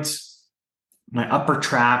rhomboids, my upper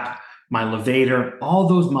trap, my levator, all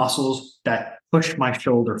those muscles that push my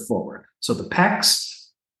shoulder forward. So the pecs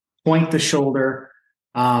point the shoulder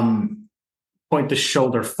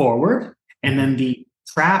forward, and then the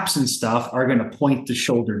traps and stuff are going to point the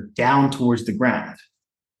shoulder down towards the ground.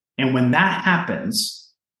 And when that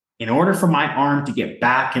happens, in order for my arm to get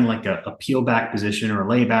back in like a peel back position or a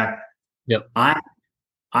lay back,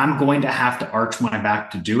 I'm going to have to arch my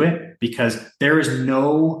back to do it, because there is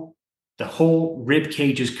the whole rib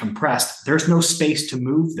cage is compressed. There's no space to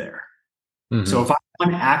move there. So if I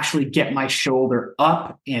want to actually get my shoulder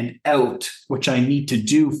up and out, which I need to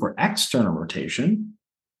do for external rotation,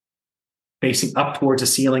 facing up towards the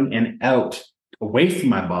ceiling and out away from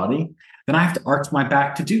my body, then I have to arch my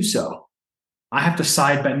back to do so. I have to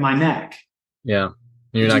side bend my neck. Yeah.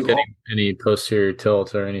 You're not getting any posterior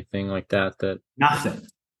tilt or anything like that. Nothing.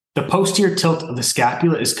 The posterior tilt of the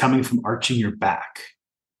scapula is coming from arching your back.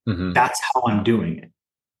 That's how I'm doing it.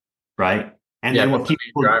 Right. And then what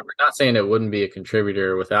people not saying it wouldn't be a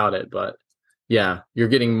contributor without it, but yeah, you're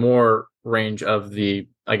getting more range of the,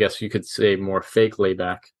 I guess you could say, more fake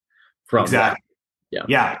layback from exactly. That.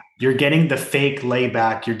 Yeah. You're getting the fake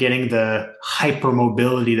layback. You're getting the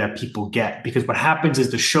hypermobility that people get, because what happens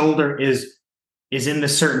is the shoulder is in the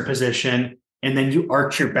certain position, and then you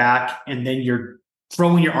arch your back, and then you're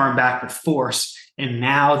throwing your arm back with force. And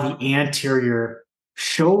now the anterior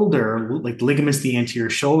shoulder, like ligaments, the anterior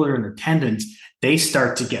shoulder and the tendons, they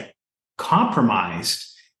start to get compromised.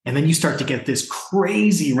 And then you start to get this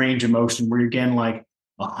crazy range of motion where you're getting like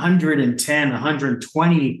 110,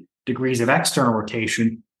 120 degrees of external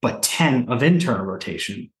rotation, but 10 of internal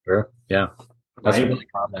rotation. Sure. Yeah. That's right? really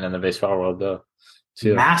common in the baseball world, though.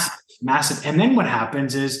 Too. Massive. And then what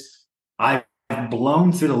happens is I've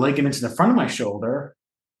blown through the ligaments in the front of my shoulder,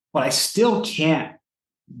 but I still can't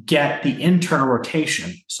get the internal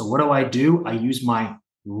rotation. So what do? I use my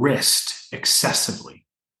wrist excessively.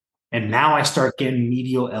 And now I start getting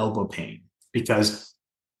medial elbow pain,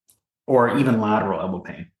 or even lateral elbow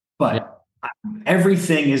pain. But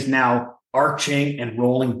everything is now arching and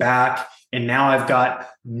rolling back. And now I've got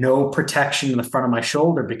no protection in the front of my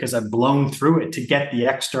shoulder because I've blown through it to get the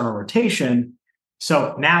external rotation.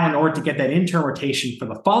 So now in order to get that internal rotation for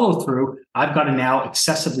the follow through, I've got to now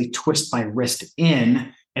excessively twist my wrist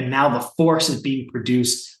in. And now the force is being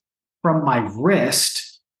produced from my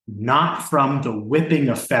wrist, not from the whipping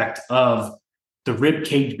effect of the rib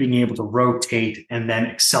cage being able to rotate and then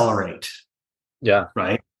accelerate. Yeah.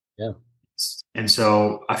 Right. Yeah. And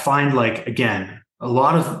so I find, like, again, a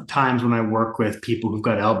lot of times when I work with people who've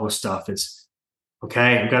got elbow stuff, it's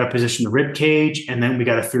okay, I've got to position the rib cage, and then we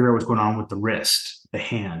got to figure out what's going on with the wrist, the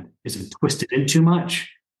hand. Is it twisted in too much?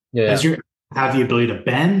 Yeah. Does you have the ability to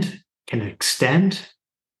bend? Can it extend?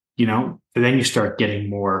 And then you start getting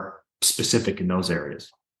more specific in those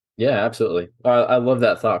areas. Yeah, absolutely. I love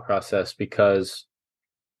that thought process, because,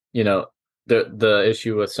 the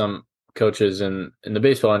issue with some coaches in the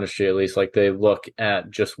baseball industry, at least, like, they look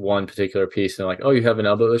at just one particular piece and like, oh, you have an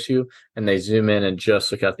elbow issue, and they zoom in and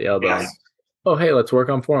just look at the elbow. Yes. And, oh, hey, let's work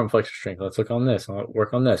on forearm flexor strength. Let's look on this. I'll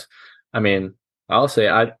work on this. I mean, I'll say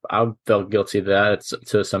I felt guilty of that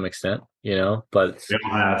to some extent, but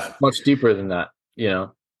it's much deeper than that,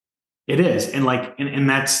 It is. And and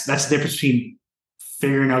that's the difference between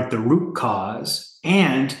figuring out the root cause.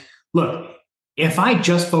 And look, if I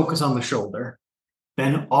just focus on the shoulder,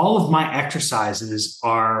 then all of my exercises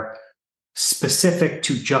are specific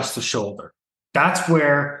to just the shoulder. That's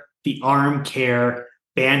where the arm care,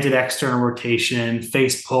 banded external rotation,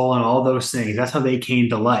 face pull, and all those things, that's how they came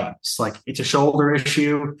to light. It's like, it's a shoulder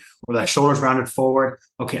issue, or that shoulder's rounded forward.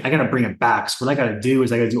 Okay, I got to bring it back. So what I got to do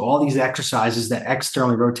is I got to do all these exercises that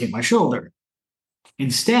externally rotate my shoulder.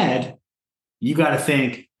 Instead, you got to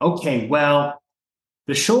think, okay, well,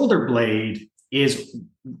 the shoulder blade is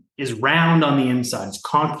round on the inside. It's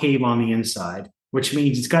concave on the inside, which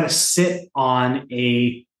means it's got to sit on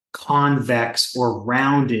a convex or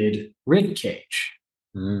rounded rib cage,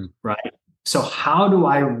 Mm. right? So how do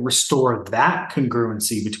I restore that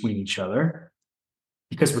congruency between each other?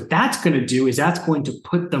 Because what that's going to do is that's going to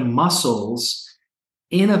put the muscles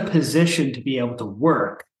in a position to be able to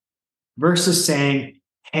work versus saying,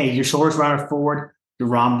 hey, your shoulders rounded forward, your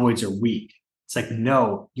rhomboids are weak. It's like,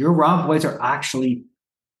 no, your rhomboids are actually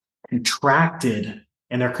contracted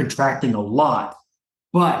and they're contracting a lot,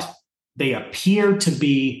 but they appear to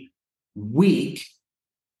be weak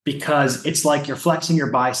because it's like you're flexing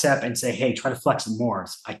your bicep and say, hey, try to flex it more.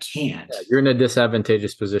 I can't. Yeah, you're in a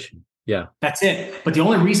disadvantageous position. Yeah. That's it. But the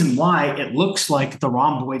only reason why it looks like the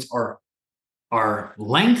rhomboids are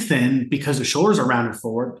lengthened because the shoulders are rounded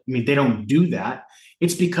forward. I mean, they don't do that.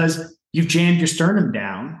 It's because you've jammed your sternum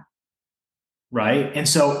down, right? And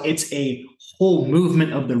so it's a whole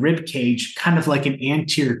movement of the rib cage, kind of like an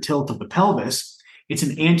anterior tilt of the pelvis. It's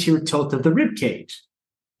an anterior tilt of the rib cage.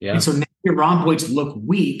 Yeah. And so now your rhomboids look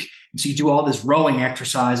weak. And so you do all this rowing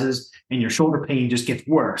exercises and your shoulder pain just gets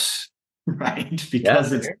worse, right?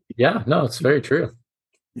 Because no, it's very true.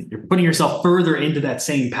 you're putting yourself further into that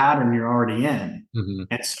same pattern you're already in. Mm-hmm.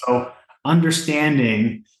 And so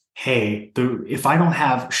understanding, hey, if I don't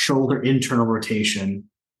have shoulder internal rotation,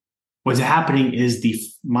 what's happening is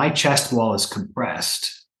my chest wall is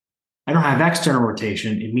compressed. I don't have external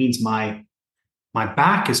rotation. It means my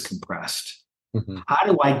back is compressed. Mm-hmm. How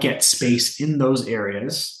do I get space in those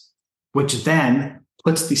areas, which then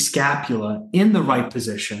puts the scapula in the right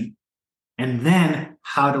position? And then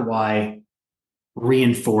how do I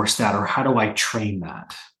reinforce that, or how do I train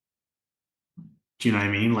that? Do you know what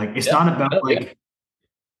I mean? Like, it's not about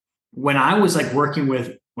when I was like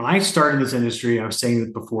when I started in this industry, I was saying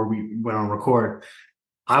it before we went on record,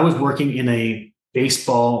 I was working in a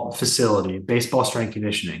baseball facility, baseball strength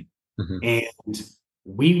conditioning. Mm-hmm. And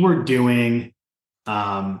we were doing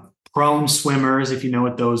prone swimmers, if you know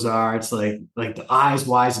what those are. It's like the I's,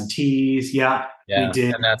 Y's, and T's. Yeah. Yeah. We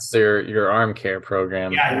did. And that's your arm care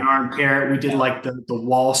program. Yeah, your arm care. We did like the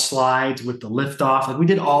wall slides with the lift off. Like we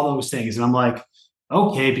did all those things. And I'm like,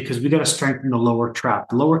 okay, because we got to strengthen the lower trap.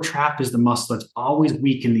 The lower trap is the muscle that's always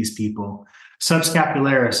weak in these people.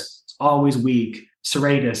 Subscapularis is always weak.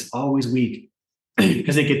 Serratus, always weak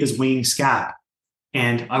because they get this wing scap.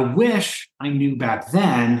 And I wish I knew back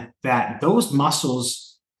then that those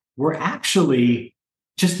muscles were actually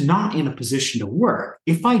just not in a position to work.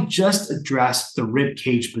 If I just addressed the rib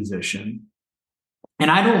cage position,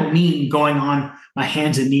 and I don't mean going on my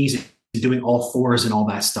hands and knees and doing all fours and all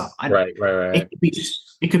that stuff. Right.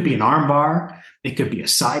 It could be an arm bar. It could be a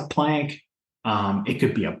side plank. It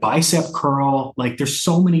could be a bicep curl. Like there's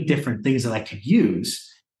so many different things that I could use.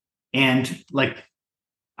 And like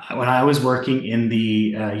when I was working in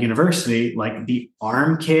the university, like the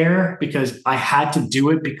arm care, because I had to do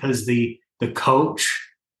it because the coach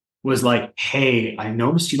was like, hey, I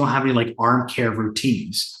noticed you don't have any like arm care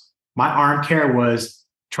routines. My arm care was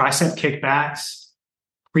tricep kickbacks,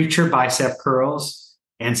 preacher bicep curls,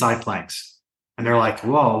 and side planks. And they're like,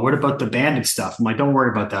 whoa, what about the banded stuff? I'm like, don't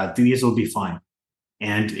worry about that. These will be fine.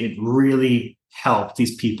 And it really helped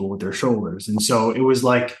these people with their shoulders. And so it was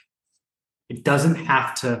like, it doesn't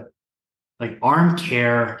have to, like, arm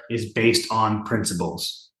care is based on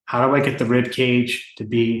principles. How do I get the rib cage to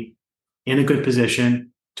be in a good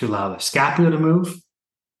position to allow the scapula to move?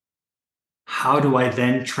 How do I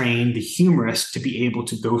then train the humerus to be able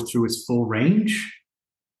to go through its full range?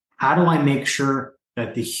 How do I make sure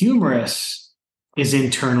that the humerus is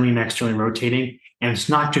internally and externally rotating, and it's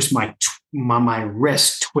not just my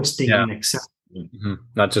wrist twisting and accelerating? Mm-hmm.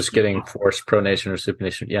 Not just getting forced pronation or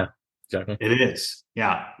supination. Yeah, exactly. It is.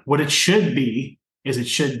 Yeah. What it should be is it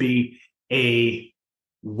should be a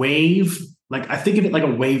wave. Like I think of it like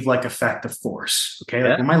a wave-like effect of force. Okay.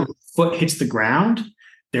 Like when my foot hits the ground,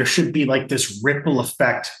 there should be like this ripple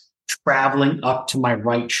effect traveling up to my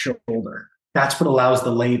right shoulder. That's what allows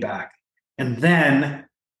the layback. And then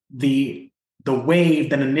the wave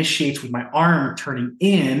then initiates with my arm turning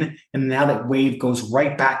in, and now that wave goes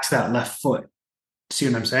right back to that left foot. See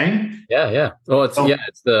what I'm saying? Yeah. Well, it's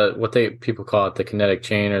the what people call it the kinetic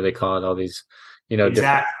chain, or they call it all these,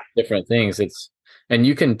 different things. And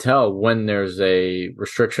you can tell when there's a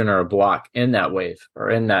restriction or a block in that wave or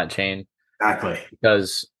in that chain. Exactly.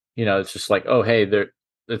 Because, it's just like, oh, hey,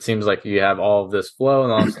 it seems like you have all of this flow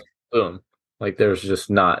and all of a sudden, boom, like there's just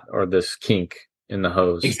not, or this kink in the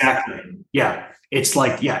hose. Exactly. Yeah. It's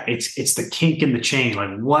like, it's the kink in the chain.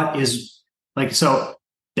 Like what is like, so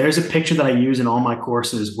there's a picture that I use in all my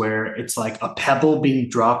courses where it's like a pebble being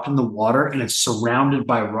dropped in the water and it's surrounded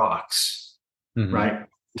by rocks, right?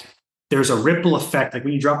 there's a ripple effect. Like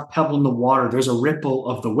when you drop a pebble in the water, there's a ripple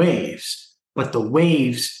of the waves, but the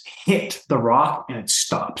waves hit the rock and it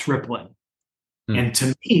stops rippling. Hmm. And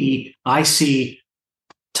to me, I see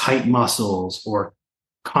tight muscles or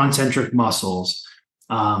concentric muscles,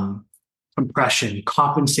 compression,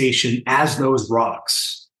 compensation as those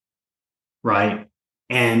rocks, right?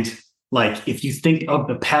 And like if you think of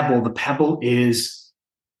the pebble is,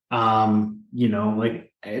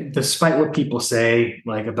 like despite what people say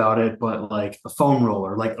like about it, but like a foam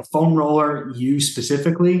roller used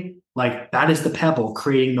specifically, like that is the pebble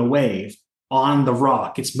creating the wave on the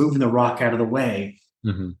rock. It's moving the rock out of the way.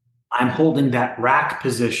 Mm-hmm. I'm holding that rack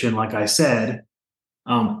position, like I said,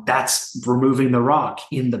 that's removing the rock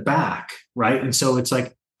in the back, right? And so it's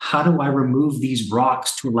like, how do I remove these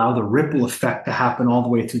rocks to allow the ripple effect to happen all the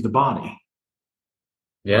way through the body,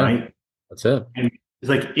 Yeah, right? that's it. And it's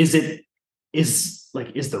like,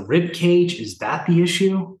 is the rib cage, is that the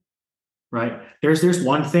issue, right? There's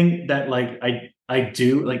one thing that like I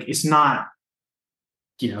do, like it's not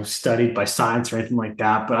studied by science or anything like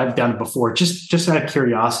that, but I've done it before just out of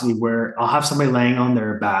curiosity, where I'll have somebody laying on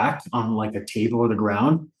their back on like a table or the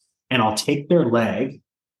ground, and I'll take their leg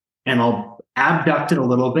and I'll abduct it a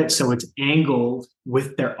little bit so it's angled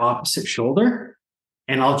with their opposite shoulder,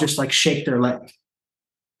 and I'll just like shake their leg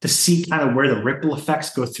to see kind of where the ripple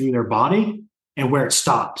effects go through their body and where it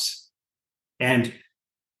stops. And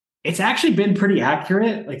it's actually been pretty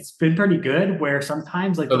accurate. Like it's been pretty good, where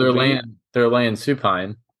sometimes like So the weight, they're laying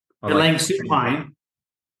supine on they're like, laying supine,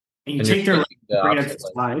 and you and you're take their leg, shaking the bring it to opposite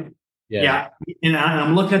the leg. side. Yeah. Yeah. And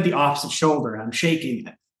I'm looking at the opposite shoulder and I'm shaking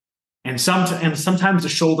it. And sometimes the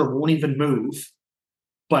shoulder won't even move,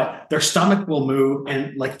 but their stomach will move,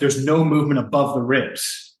 and like there's no movement above the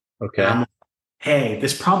ribs. And Okay. I'm like, hey,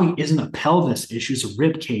 this probably isn't a pelvis issue, it's a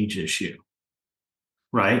rib cage issue.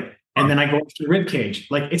 Right. And Huh. then I go to the rib cage.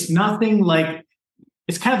 Like it's nothing like,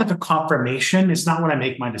 it's kind of like a confirmation. It's not what I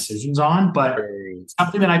make my decisions on, but Very-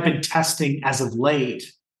 something that I've been testing as of late.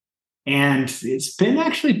 And it's been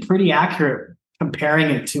actually pretty accurate comparing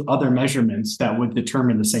it to other measurements that would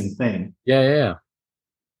determine the same thing. Yeah, yeah, yeah.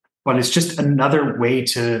 But it's just another way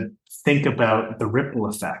to think about the ripple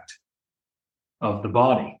effect of the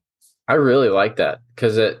body. I really like that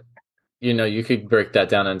because you could break that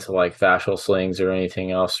down into like fascial slings or anything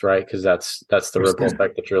else, right? Because that's the ripple 100%.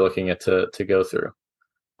 effect that you're looking at to go through.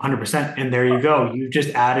 100%. And there you go. You just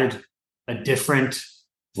added a different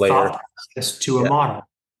Layer. thought process to a Yeah. model.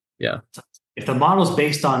 Yeah. If the model is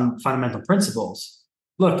based on fundamental principles,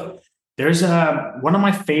 look, there's one of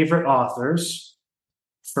my favorite authors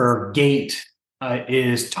for gait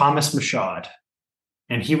is Thomas Michaud.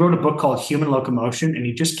 And he wrote a book called Human Locomotion, and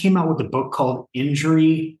he just came out with a book called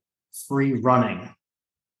Injury Free Running.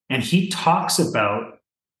 And he talks about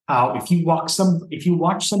how if you watch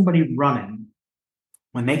somebody running,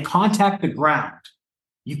 when they contact the ground,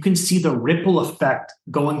 you can see the ripple effect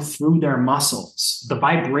going through their muscles, the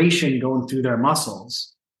vibration going through their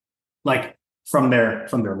muscles, like from their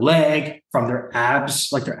leg, from their abs,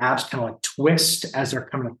 like their abs kind of like twist as they're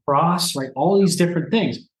coming across, right? All these different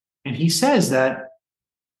things. And he says that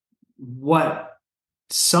what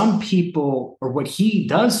some people, or what he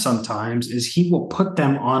does sometimes, is he will put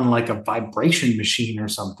them on like a vibration machine or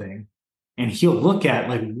something, and he'll look at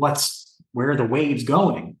like where the wave's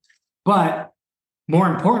going. But more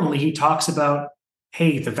importantly, he talks about,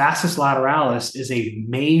 hey, the vastus lateralis is a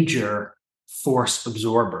major force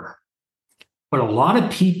absorber, but a lot of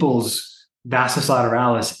people's vastus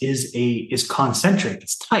lateralis is concentric,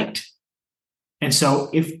 it's tight. And so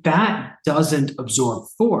if that doesn't absorb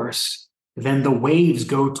force, then the waves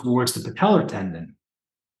go towards the patellar tendon.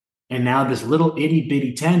 And now this little itty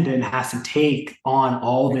bitty tendon has to take on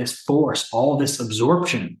all this force, all this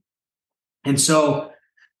absorption. And so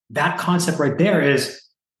that concept right there is,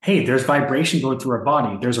 hey, there's vibration going through our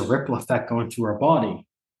body. There's a ripple effect going through our body.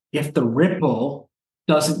 If the ripple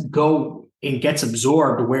doesn't go and gets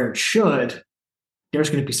absorbed where it should, there's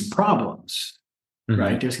going to be some problems,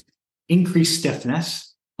 right? There's increased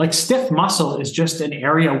stiffness. Like stiff muscle is just an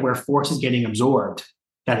area where force is getting absorbed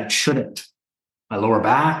that it shouldn't. My lower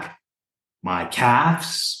back, my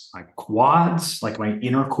calves, my quads, like my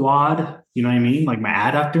inner quad, you know what I mean? Like my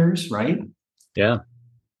adductors, right? Yeah.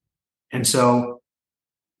 And so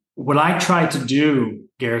what I try to do,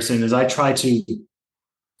 Garrison, is I try to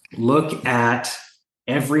look at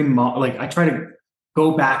like I try to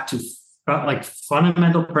go back to like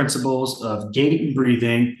fundamental principles of gait and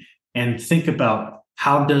breathing, and think about,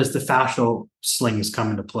 how does the fascial slings come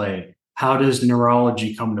into play? How does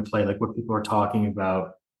neurology come into play? Like what people are talking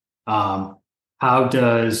about. how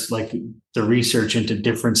does like the research into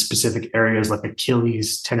different specific areas like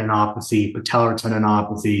Achilles tendinopathy, patellar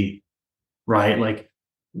tendinopathy, right? Like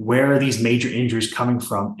where are these major injuries coming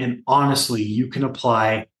from? And honestly, you can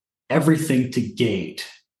apply everything to gait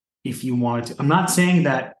if you wanted to. I'm not saying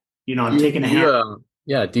that, I'm taking a Do you, hammer.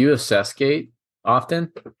 yeah, do you assess gait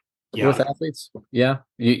often with Yeah. athletes? Yeah,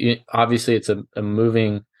 obviously it's a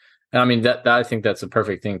moving. I mean that I think that's a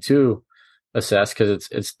perfect thing to assess because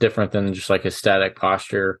it's different than just like a static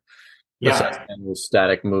posture Yeah. assessment with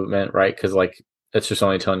static movement, right? Because like it's just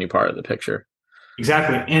only telling you part of the picture.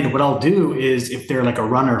 Exactly. And what I'll do is if they're like a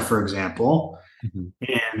runner, for example, Mhm.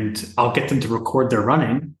 and I'll get them to record their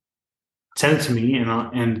running, send it to me,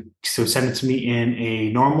 and so send it to me in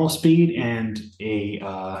a normal speed and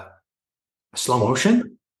a slow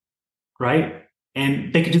motion, right?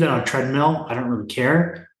 And they could do that on a treadmill. I don't really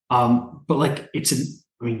care. But like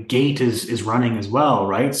I mean, gait is running as well,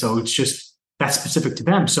 right? So it's just that's specific to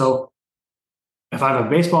them. So if I have a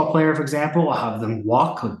baseball player, for example, I'll have them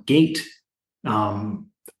walk a gait. Um,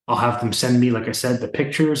 I'll have them send me, like I said, the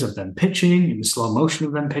pictures of them pitching and the slow motion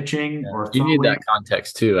of them pitching Yeah, or you need throwing. that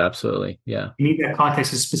context too. Absolutely, yeah. You need that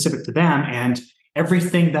context is specific to them. And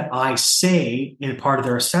everything that I say in part of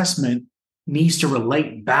their assessment needs to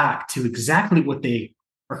relate back to exactly what they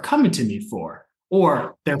are coming to me for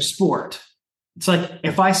or their sport. It's like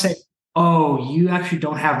if I say, oh, you actually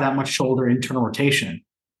don't have that much shoulder internal rotation.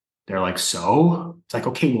 They're like, so? It's like,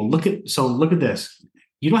 okay, well, look at this.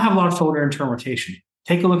 You don't have a lot of shoulder internal rotation.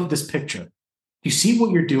 Take a look at this picture. Do you see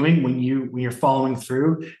what you're doing when you're following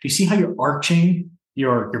through? Do you see how you're arching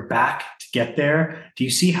your back to get there? Do you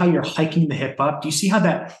see how you're hiking the hip up? Do you see how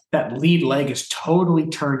that lead leg is totally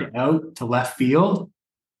turned out to left field?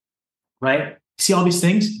 Right? See all these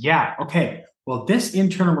things? Yeah. Okay. Well, this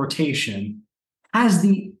internal rotation has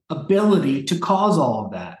the ability to cause all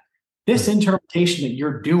of that. This Mhm. internal rotation that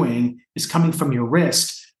you're doing is coming from your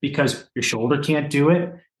wrist because your shoulder can't do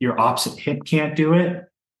it, your opposite hip can't do it,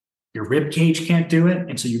 your rib cage can't do it.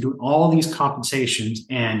 And so you're doing all these compensations.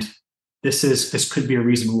 And this could be a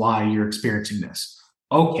reason why you're experiencing this.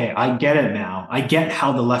 Okay, I get it now. I get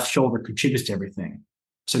how the left shoulder contributes to everything.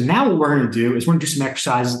 So now what we're going to do is we're going to do some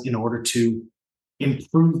exercises in order to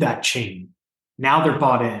improve that chain. Now they're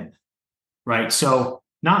bought in, right? So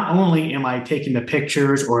not only am I taking the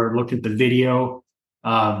pictures or looking at the video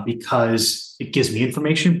because it gives me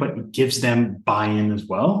information, but it gives them buy-in as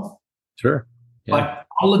well. Sure. Yeah. But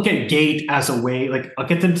I'll look at gait as a way, like I'll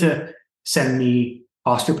get them to send me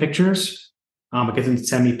posture pictures. I'll get them to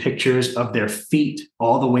send me pictures of their feet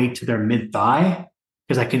all the way to their mid thigh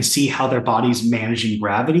because I can see how their body's managing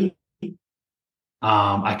gravity.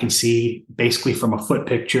 I can see basically from a foot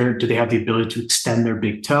picture, do they have the ability to extend their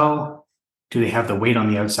big toe? Do they have the weight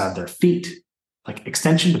on the outside of their feet? Like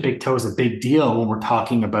extension to big toe is a big deal when we're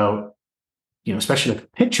talking about, especially like a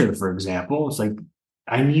pitcher, for example. It's like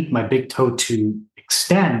I need my big toe to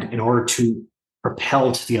extend in order to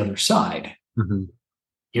propel to the other side. Hmm.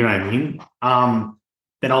 You know what I mean?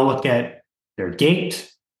 Then I'll look at their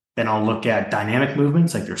gait. Then I'll look at dynamic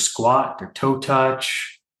movements like their squat, their toe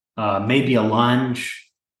touch, maybe a lunge.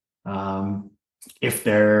 Um, if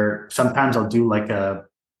they're sometimes I'll do like a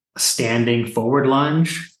standing forward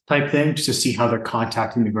lunge type thing just to see how they're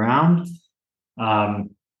contacting the ground.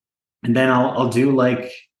 Um, and then I'll do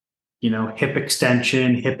like, hip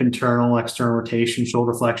extension, hip internal, external rotation,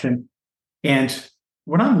 shoulder flexion. And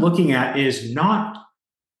what I'm looking at is not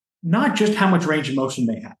just how much range of motion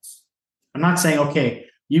they have. I'm not saying, okay,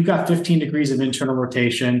 you've got 15 degrees of internal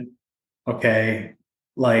rotation. Okay.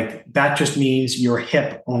 Like that just means your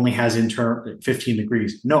hip only has internal 15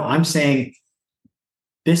 degrees. No, I'm saying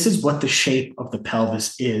this is what the shape of the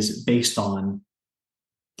pelvis is based on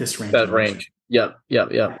this range of That motion. range. Yep.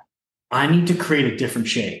 Yep. Yep. I need to create a different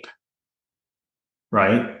shape,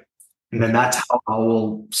 right? And then that's how I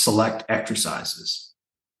will select exercises.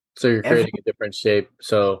 So you're Every, creating a different shape.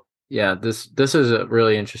 So yeah, this is a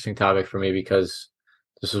really interesting topic for me because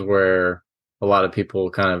this is where a lot of people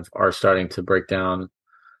kind of are starting to break down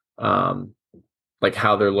um like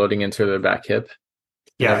how they're loading into their back hip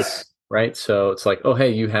and everything, yes. right? So it's like, oh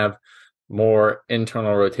hey, you have more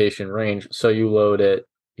internal rotation range, so you load it,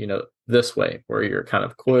 this way where you're kind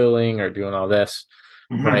of coiling or doing all this,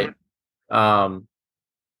 right? Mm-hmm. Um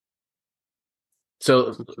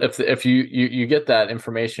so if you get that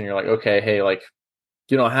information, you're like, okay, hey, like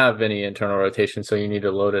you don't have any internal rotation, so you need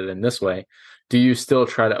to load it in this way. Do you still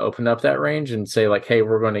try to open up that range and say like, hey,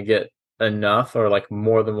 we're going to get enough or like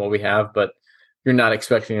more than what we have, but you're not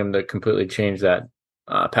expecting them to completely change that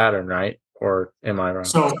pattern, right? Or am I wrong?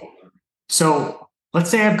 So let's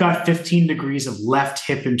say I've got 15 degrees of left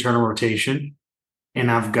hip internal rotation. and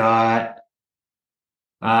I've got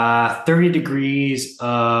 30 degrees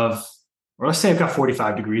of, or let's say I've got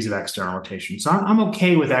 45 degrees of external rotation. So I'm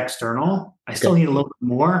okay with external. I still Okay. need a little bit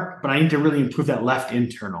more, but I need to really improve that left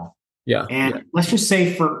internal. Yeah. And Yeah. let's just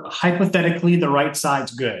say for hypothetically, the right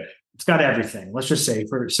side's good. It's got everything. Let's just say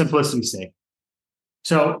for simplicity's sake.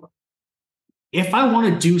 So if I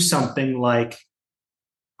want to do something like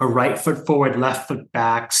a right foot forward, left foot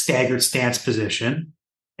back, staggered stance position,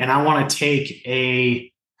 and I want to take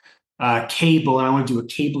a cable and I want to do a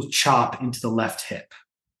cable chop into the left hip.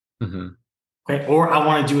 Hmm. Okay. Or I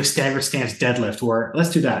want to do a staggered stance deadlift, where let's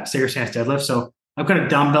do that staggered stance deadlift. So I've got a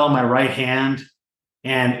dumbbell in my right hand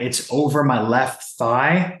and it's over my left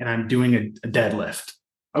thigh and I'm doing a deadlift.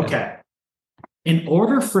 Okay. Okay. In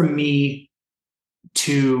order for me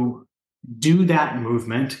to do that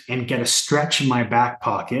movement and get a stretch in my back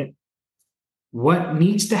pocket, what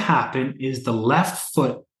needs to happen is the left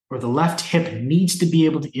foot or the left hip needs to be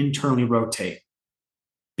able to internally rotate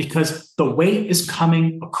because the weight is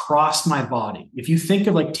coming across my body. If you think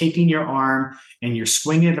of like taking your arm and you're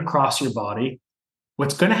swinging it across your body,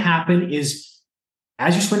 what's going to happen is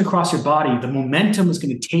as you swing across your body, the momentum is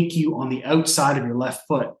going to take you on the outside of your left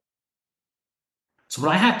foot. So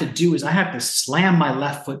what I have to do is I have to slam my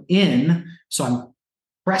left foot in. So I'm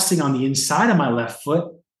pressing on the inside of my left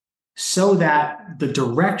foot so that the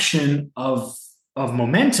direction of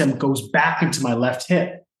momentum goes back into my left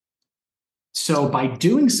hip. So by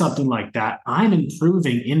doing something like that, I'm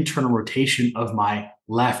improving internal rotation of my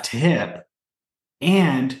left hip.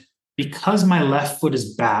 And because my left foot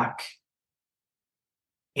is back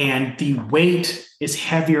and the weight is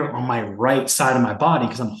heavier on my right side of my body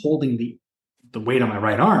because I'm holding the weight on my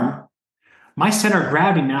right arm, my center of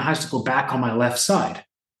gravity now has to go back on my left side.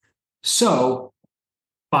 So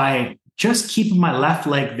by just keeping my left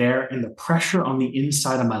leg there and the pressure on the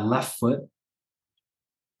inside of my left foot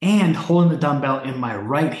and holding the dumbbell in my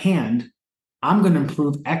right hand, I'm going to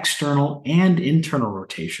improve external and internal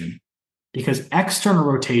rotation because external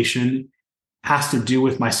rotation has to do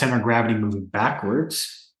with my center of gravity moving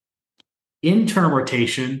backwards. Internal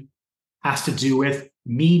rotation has to do with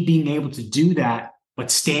me being able to do that,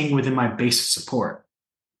 but staying within my base of support.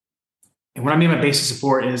 And what I mean by base of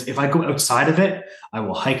support is if I go outside of it, I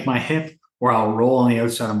will hike my hip or I'll roll on the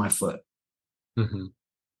outside of my foot. Hmm.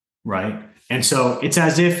 Right. And so it's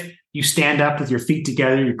as if you stand up with your feet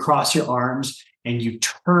together, you cross your arms, and you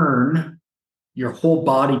turn your whole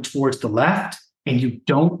body towards the left, and you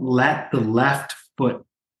don't let the left foot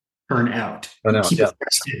turn out. I You know. keep Yeah. it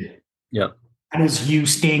pressed in. Yeah. That is you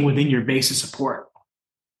staying within your base of support.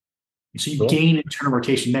 So you Cool. gain internal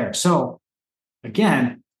rotation there. So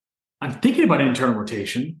again, I'm thinking about internal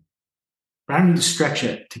rotation, but I don't need to stretch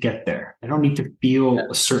it to get there. I don't need to Yeah. feel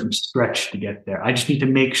a certain stretch to get there. I just need to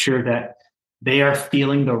make sure that they are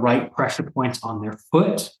feeling the right pressure points on their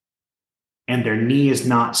foot and their knee is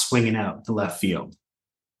not swinging out to left field.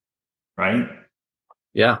 Right?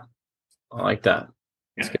 Yeah. I like that.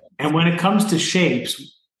 That's Yeah. good. And when it comes to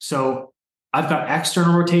shapes, so I've got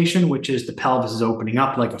external rotation, which is the pelvis is opening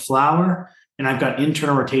up like a flower. And I've got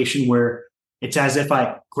internal rotation where it's as if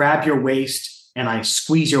I grab your waist and I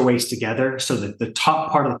squeeze your waist together so that the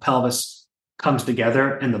top part of the pelvis comes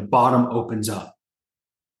together and the bottom opens up.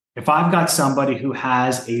 If I've got somebody who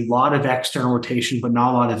has a lot of external rotation, but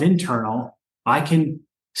not a lot of internal, I can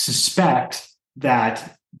suspect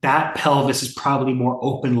that that pelvis is probably more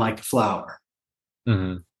open like a flower.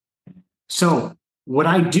 Hmm. So, what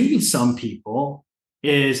I do with some people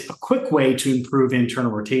is a quick way to improve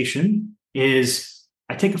internal rotation is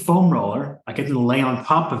I take a foam roller, I get them to lay on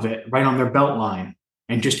top of it right on their belt line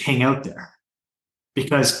and just hang out there.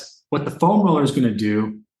 Because what the foam roller is going to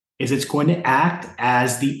do is it's going to act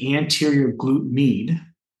as the anterior glute med,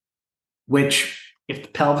 which if the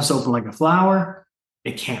pelvis open like a flower,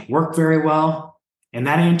 it can't work very well. And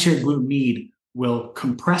that anterior glute med will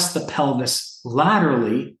compress the pelvis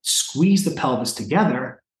laterally, squeeze the pelvis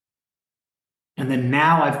together. And then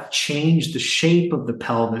now I've changed the shape of the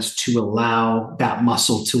pelvis to allow that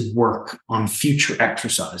muscle to work on future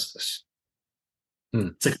exercises. Hmm.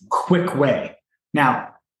 It's a quick way.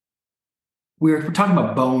 Now, we're talking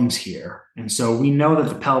about bones here. And so we know that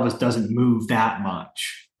the pelvis doesn't move that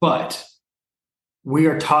much, but we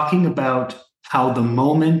are talking about how the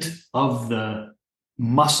moment of the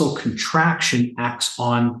muscle contraction acts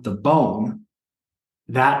on the bone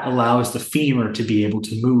that allows the femur to be able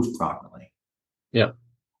to move properly. Yeah.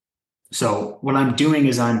 So what I'm doing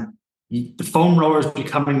is the foam roller is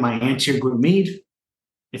becoming my anterior glute med.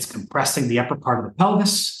 It's compressing the upper part of the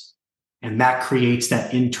pelvis, and that creates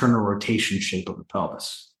that internal rotation shape of the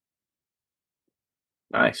pelvis.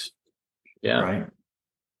 Nice. Yeah. Right.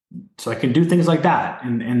 So I can do things like that.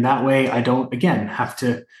 And that way I don't, again, have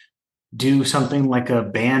to do something like a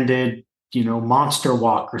banded, monster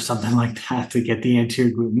walk or something like that to get the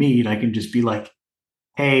anterior glute med. I can just be like,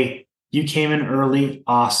 hey, you came in early.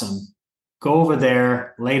 Awesome. Go over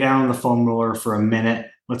there, lay down on the foam roller for a minute.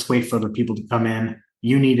 Let's wait for other people to come in.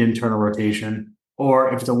 You need internal rotation.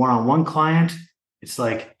 Or if it's a one on one client, it's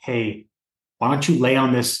like, hey, why don't you lay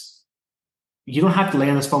on this? You don't have to lay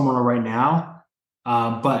on this foam roller right now,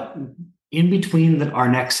 but in between our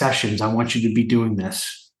next sessions, I want you to be doing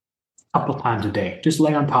this a couple times a day. Just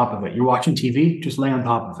lay on top of it. You're watching TV, just lay on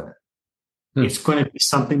top of it. Hmm. It's going to be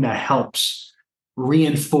something that helps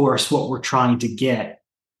reinforce what we're trying to get,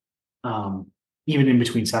 even in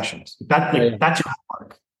between sessions. Yeah, yeah. That's your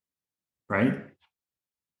homework, right?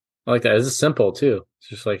 I like that. It's simple too. It's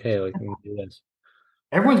just like, hey, like we can do this.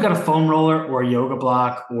 Everyone's got a foam roller or a yoga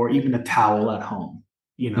block or even a towel at home.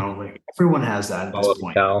 Like everyone has that at this Follow the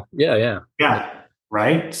point. cow. Yeah, yeah. Yeah.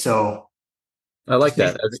 Right. So I like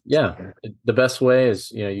just make that. Yeah. The best way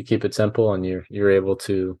is, you keep it simple and you're able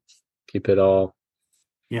to keep it all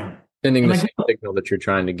yeah. sending And the same signal that you're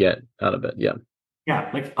trying to get out of it. Yeah. yeah,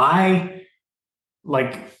 like I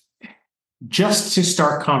like just to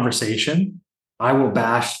start conversation, I will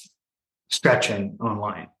bash stretching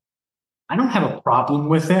online. I don't have a problem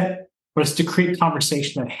with it, but it's to create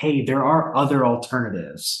conversation that, hey, there are other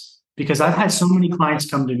alternatives. Because I've had so many clients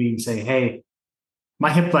come to me and say, hey,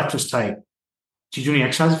 my hip flexor's tight. Do you do any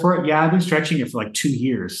exercises for it? Yeah, I've been stretching it for like 2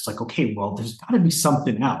 years. It's like, okay, well, there's got to be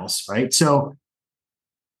something else, right? So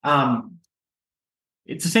um,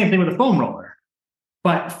 it's the same thing with a foam roller.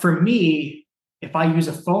 But for me, if I use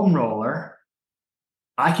a foam roller,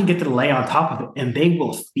 I can get to lay on top of it and they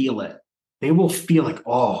will feel it. They will feel like,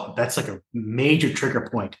 oh, that's like a major trigger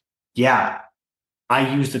point. Yeah,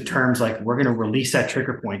 I use the terms like we're going to release that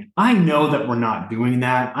trigger point. I know that we're not doing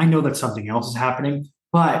that. I know that something else is happening,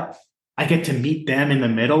 but I get to meet them in the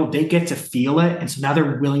middle. They get to feel it. And so now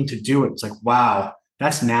they're willing to do it. It's like, wow,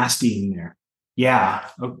 that's nasty in there. Yeah.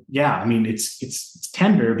 Yeah. I mean, it's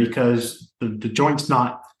tender because the joint's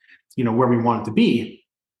not, where we want it to be.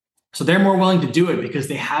 So they're more willing to do it because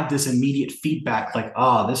they have this immediate feedback like,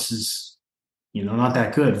 oh, this is, not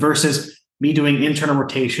that good versus me doing internal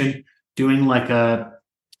rotation, doing like a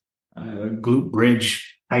glute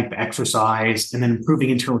bridge type exercise and then improving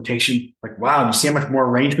internal rotation. Like, wow, you see how much more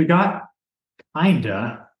range we got?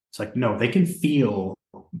 Kinda. It's like, no, they can feel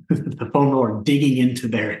the foam roller digging into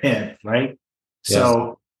their hip, right? Yeah.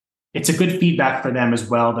 So it's a good feedback for them as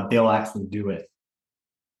well that they'll actually do it.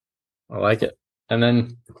 I like it. And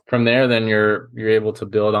then from there, then you're able to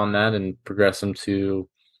build on that and progress them to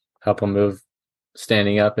help them move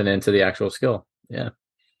standing up and into the actual skill. Yeah.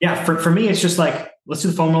 Yeah, for me, it's just like, let's do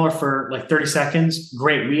the foam roller for like 30 seconds.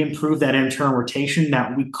 Great. We improved that internal rotation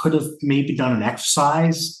that we could have maybe done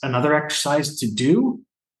another exercise to do.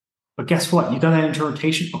 But guess what? You got that internal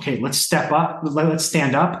rotation. Okay, let's step up. Let's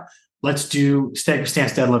stand up. Let's do stagger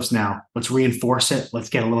stance deadlifts now. Let's reinforce it. Let's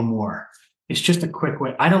get a little more. It's just a quick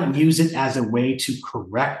way. I don't use it as a way to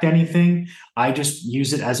correct anything. I just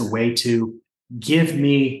use it as a way to give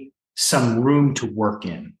me some room to work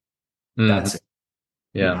in. Mhm. That's it.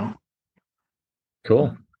 You Yeah. know?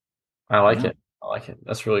 Cool. I like Yeah. it. I like it.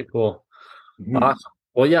 That's really cool. Mhm. Awesome.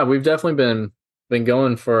 Well, yeah, we've definitely been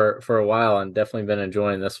going for a while and definitely been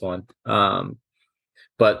enjoying this one.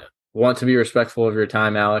 But want to be respectful of your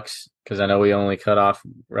time, Alex, because I know we only cut off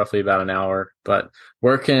roughly about an hour. But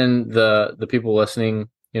where can the people listening,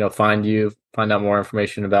 find you, find out more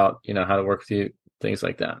information about, how to work with you, things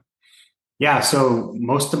like that? Yeah. So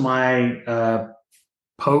most of my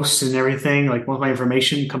posts and everything, like most of my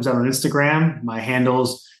information comes out on Instagram. My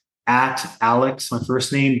handle's at Alex, my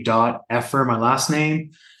first name, dot Effer, my last name.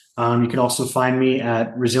 You can also find me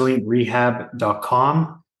at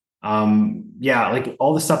resilientrehab.com. Yeah, like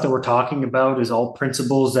all the stuff that we're talking about is all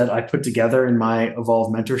principles that I put together in my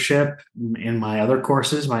Evolve mentorship in my other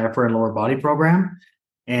courses, my upper and lower body program.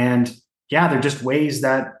 And yeah, they're just ways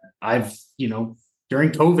that I've,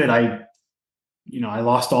 during COVID, I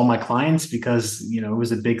lost all my clients because, it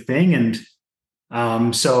was a big thing.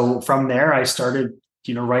 And so from there, I started,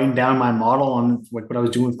 writing down my model on what I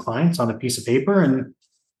was doing with clients on a piece of paper and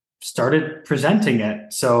started presenting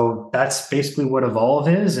it. So that's basically what Evolve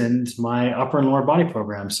is and my upper and lower body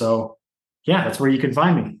program. So yeah, that's where you can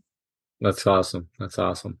find me. That's awesome. That's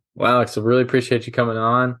awesome. Well, Alex, I really appreciate you coming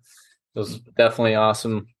on. It was definitely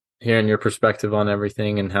awesome hearing your perspective on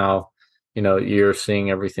everything and how, you're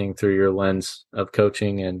seeing everything through your lens of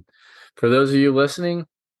coaching. And for those of you listening,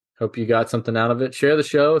 hope you got something out of it. Share the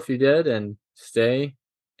show if you did and stay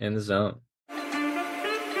in the zone.